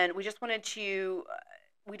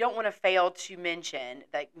don't want to fail to mention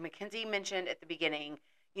that MacKenzie mentioned at the beginning,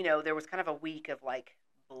 there was kind of a week of like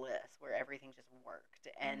bliss where everything just worked,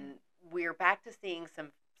 and we're back to seeing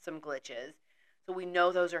some glitches. So we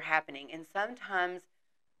know those are happening, and sometimes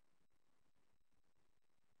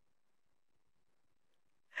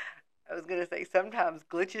I was going to say sometimes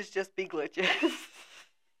glitches just be glitches.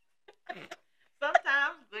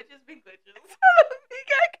 Sometimes glitches be glitches. You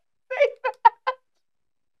gotta say that.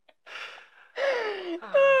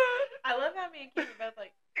 I love how me and Keith are both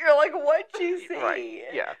like, You're like, what'd you see? Right.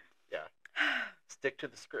 Yeah. Stick to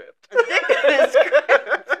the script. Stick to the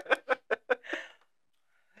script.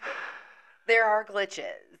 There are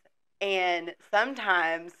glitches, and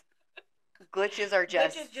sometimes glitches are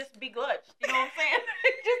just... Glitches just be glitched. You know what I'm saying?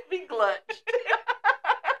 just be glitched.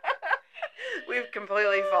 We've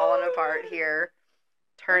completely fallen apart here.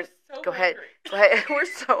 Go ahead. We're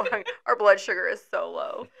so hungry. Our blood sugar is so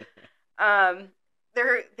low.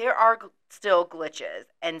 There are still glitches,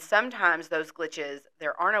 and sometimes those glitches,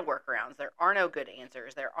 there are no workarounds, there are no good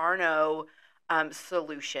answers, there are no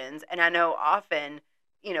solutions. And I know often,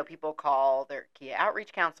 people call their Kia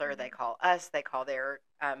outreach counselor, they call us, they call their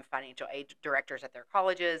financial aid directors at their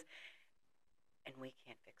colleges, and we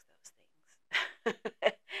can't fix those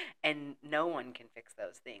things. And no one can fix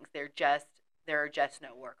those things. There are just no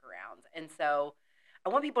workarounds. And so I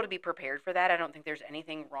want people to be prepared for that. I don't think there's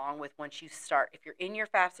anything wrong with once you start, if you're in your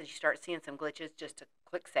FAFSA and you start seeing some glitches, just to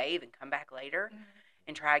click save and come back later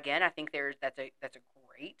and try again. I think that's a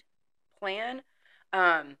great plan.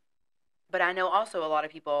 But I know also a lot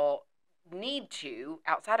of people need to,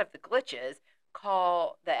 outside of the glitches,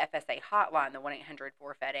 call the FSA hotline, the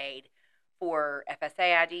 1-800-4FED-AID, for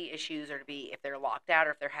FSA ID issues, or to be, if they're locked out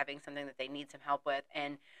or if they're having something that they need some help with.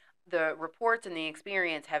 And the reports and the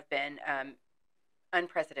experience have been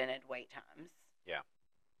unprecedented wait times. Yeah.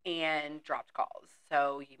 And dropped calls.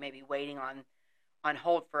 So you may be waiting on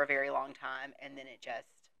hold for a very long time, and then it just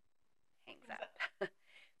hangs up.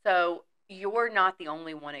 So you're not the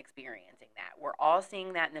only one experiencing that. We're all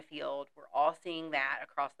seeing that in the field. We're all seeing that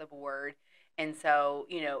across the board. And so,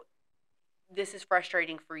 this is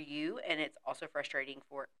frustrating for you, and it's also frustrating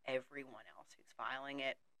for everyone else who's filing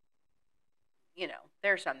it.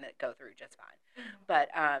 There's some that go through just fine. But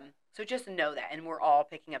so just know that, and we're all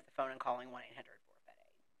picking up the phone and calling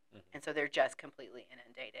 1-800-4FED-AID. And so they're just completely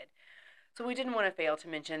inundated. So we didn't want to fail to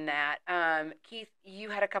mention that. Keith, you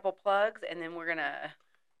had a couple plugs, and then we're going to...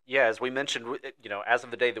 Yeah, as we mentioned, as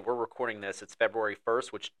of the day that we're recording this, it's February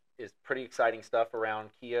 1st, which is pretty exciting stuff around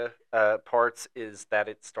Kia parts, is that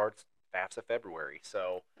it starts FAFSA February.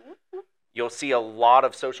 So you'll see a lot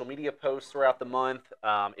of social media posts throughout the month.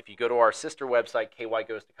 If you go to our sister website,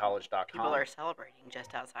 kygoes2college.com. People are celebrating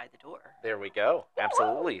just outside the door. There we go.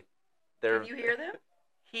 Absolutely. Can you hear them?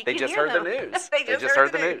 They just heard the news. They just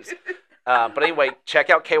heard the news. But anyway, check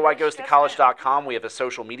out kygoes2college.com. We have a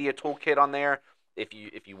social media toolkit on there. If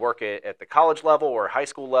you work at the college level or high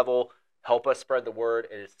school level, help us spread the word.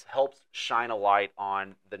 It helps shine a light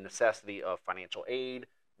on the necessity of financial aid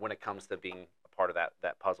when it comes to being a part of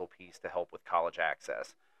that puzzle piece to help with college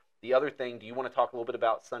access. The other thing, do you want to talk a little bit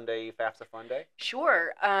about Sunday FAFSA Funday?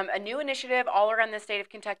 Sure. A new initiative all around the state of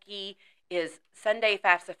Kentucky is Sunday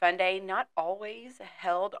FAFSA Funday, not always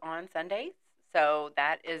held on Sundays. So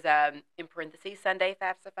that is, in parentheses, Sunday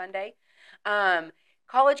FAFSA Funday.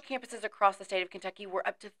 College campuses across the state of Kentucky, we're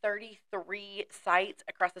up to 33 sites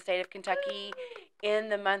across the state of Kentucky. In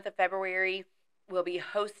the month of February, we'll be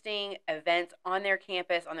hosting events on their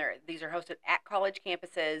campus. These are hosted at college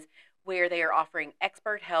campuses where they are offering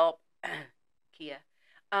expert help, Kia,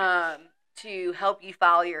 to help you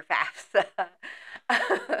file your FAFSA.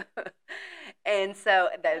 And so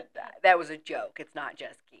that was a joke. It's not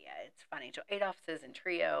just Kia. It's financial aid offices and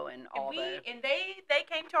TRIO and all and they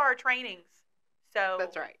came to our trainings. So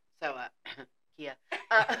that's right. So Kia.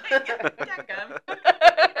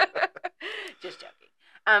 Just joking.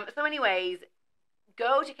 So anyways,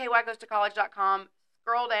 go to kygoes2college.com,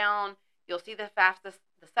 scroll down, you'll see the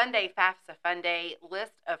the Sunday FAFSA Funday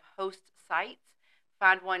list of host sites.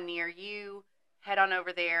 Find one near you. Head on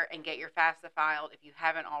over there and get your FAFSA filed if you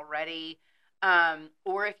haven't already.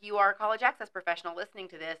 Or if you are a college access professional listening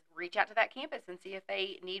to this, reach out to that campus and see if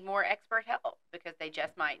they need more expert help, because they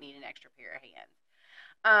just might need an extra pair of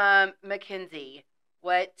hands. MacKenzie,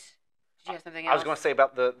 what? Did you have something else? I was going to say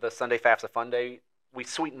about the Sunday FAFSA Funday, we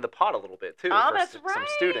sweetened the pot a little bit too Oh, for that's some right,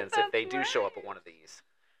 students if they that's do show up right. at one of these.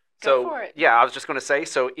 Go So for it. yeah, I was just going to say,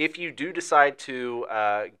 so if you do decide to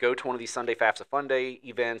go to one of these Sunday FAFSA Funday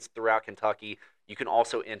events throughout Kentucky, you can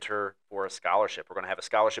also enter for a scholarship. We're going to have a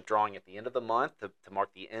scholarship drawing at the end of the month to mark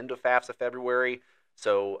the end of FAFSA February.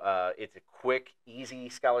 So it's a quick, easy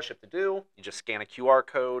scholarship to do. You just scan a QR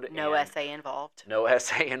code. No and essay involved. No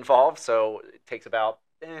essay involved. So it takes about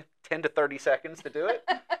 10 to 30 seconds to do it.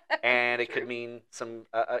 And it could mean some,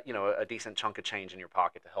 a decent chunk of change in your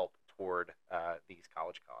pocket to help toward these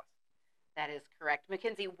college costs. That is correct.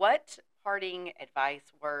 MacKenzie, what parting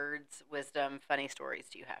advice, words, wisdom, funny stories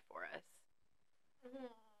do you have for us?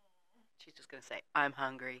 She's just going to say, I'm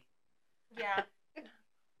hungry. Yeah.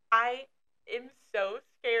 I am so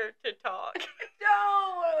scared to talk.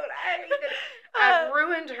 Don't. I've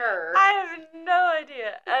ruined her. I have no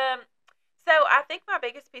idea. So I think my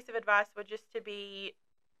biggest piece of advice would just to be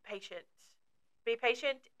patient. Be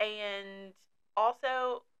patient and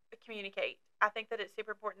also communicate. I think that it's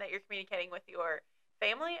super important that you're communicating with your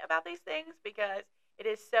family about these things, because it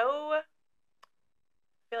is so, I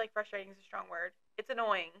feel like frustrating is a strong word. It's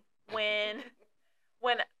annoying when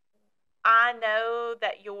I know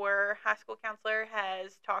that your high school counselor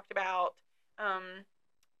has talked about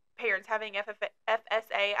parents having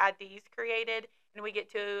FSA IDs created, and we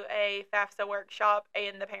get to a FAFSA workshop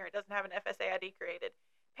and the parent doesn't have an FSA ID created.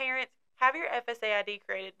 Parents, have your FSA ID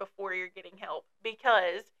created before you're getting help,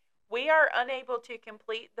 because we are unable to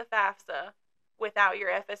complete the FAFSA without your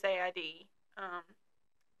FSA ID.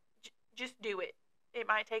 Just do it. It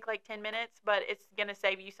might take like 10 minutes, but it's going to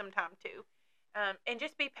save you some time too. And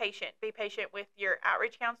just be patient. Be patient with your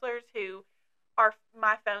outreach counselors who are,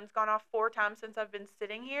 my phone's gone off 4 times since I've been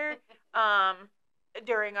sitting here.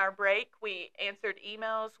 During our break, we answered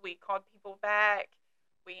emails, we called people back,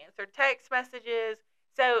 we answered text messages.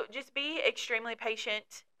 So just be extremely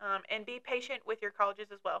patient, and be patient with your colleges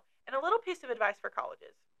as well. And a little piece of advice for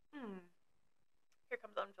colleges. Here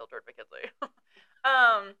comes unfiltered MacKenzie.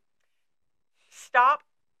 Stop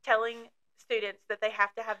telling students that they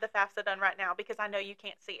have to have the FAFSA done right now, because I know you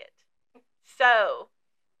can't see it. So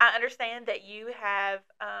I understand that you have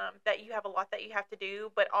a lot that you have to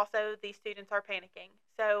do, but also these students are panicking.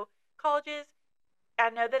 So colleges, I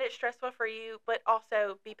know that it's stressful for you, but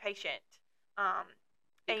also be patient.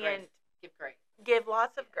 And give grace. Give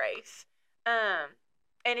lots of grace.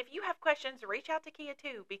 And if you have questions, reach out to Kia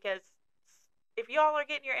too, because if y'all are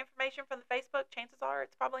getting your information from the Facebook, chances are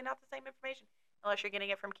it's probably not the same information, unless you're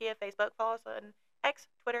getting it from Kia. Facebook, follow us on X,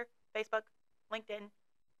 Twitter, Facebook, LinkedIn,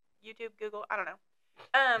 YouTube, Google, I don't know.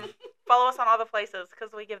 Follow us on all the places,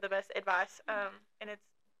 because we give the best advice, and it's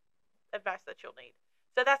advice that you'll need.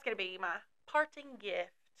 So that's going to be my parting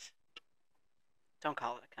gift. Don't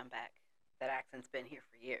call it a comeback. That accent's been here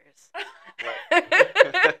for years.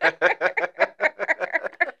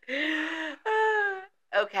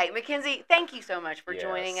 Okay, MacKenzie, thank you so much for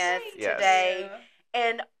joining us today.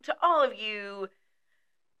 And to all of you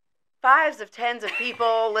 5s of 10s of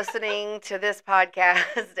people listening to this podcast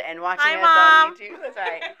and watching us on YouTube. That's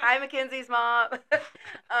right. Hi, MacKenzie's mom.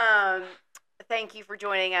 Thank you for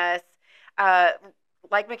joining us.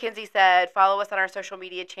 Like MacKenzie said, follow us on our social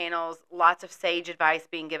media channels. Lots of sage advice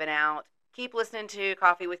being given out. Keep listening to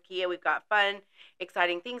Coffee with Kia. We've got fun,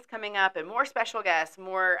 exciting things coming up, and more special guests,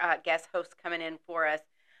 more guest hosts coming in for us.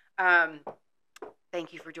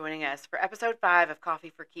 Thank you for joining us for episode 5 of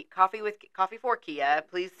Coffee for Kia.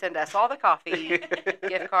 Please send us all the coffee,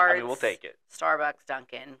 gift cards. I mean, we'll take it. Starbucks,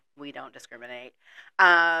 Dunkin', we don't discriminate.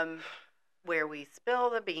 Where we spill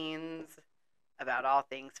the beans about all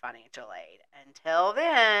things financial aid. Until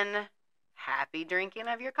then, happy drinking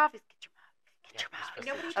of your coffees. Get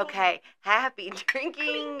your mug. Okay, happy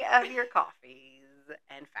drinking of your coffees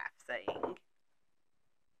and FAFSA-ing.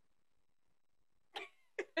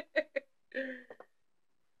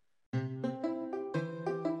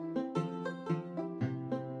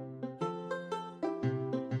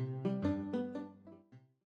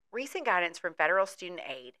 Recent guidance from Federal Student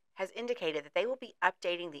Aid has indicated that they will be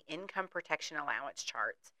updating the income protection allowance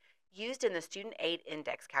charts used in the Student Aid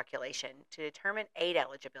Index calculation to determine aid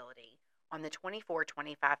eligibility on the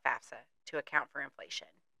 24-25 FAFSA to account for inflation.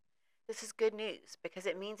 This is good news because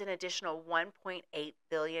it means an additional $1.8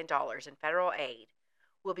 billion in federal aid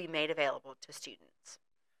will be made available to students.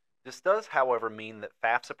 This does, however, mean that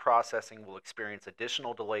FAFSA processing will experience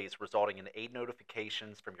additional delays, resulting in aid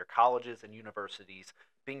notifications from your colleges and universities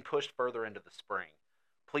being pushed further into the spring.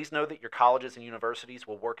 Please know that your colleges and universities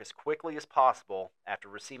will work as quickly as possible after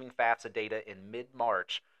receiving FAFSA data in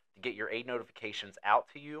mid-March to get your aid notifications out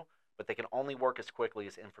to you, but they can only work as quickly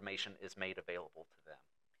as information is made available to them.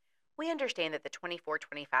 We understand that the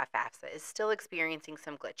 24-25 FAFSA is still experiencing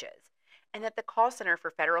some glitches, and that the call center for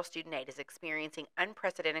federal student aid is experiencing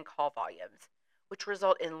unprecedented call volumes, which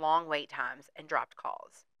result in long wait times and dropped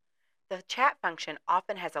calls. The chat function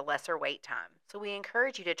often has a lesser wait time, so we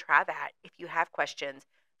encourage you to try that if you have questions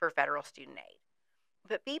for federal student aid.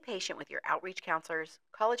 But be patient with your outreach counselors,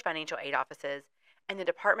 college financial aid offices, and the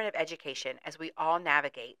Department of Education as we all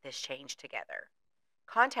navigate this change together.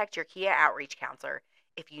 Contact your Kia outreach counselor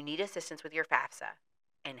if you need assistance with your FAFSA,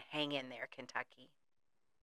 and hang in there, Kentucky.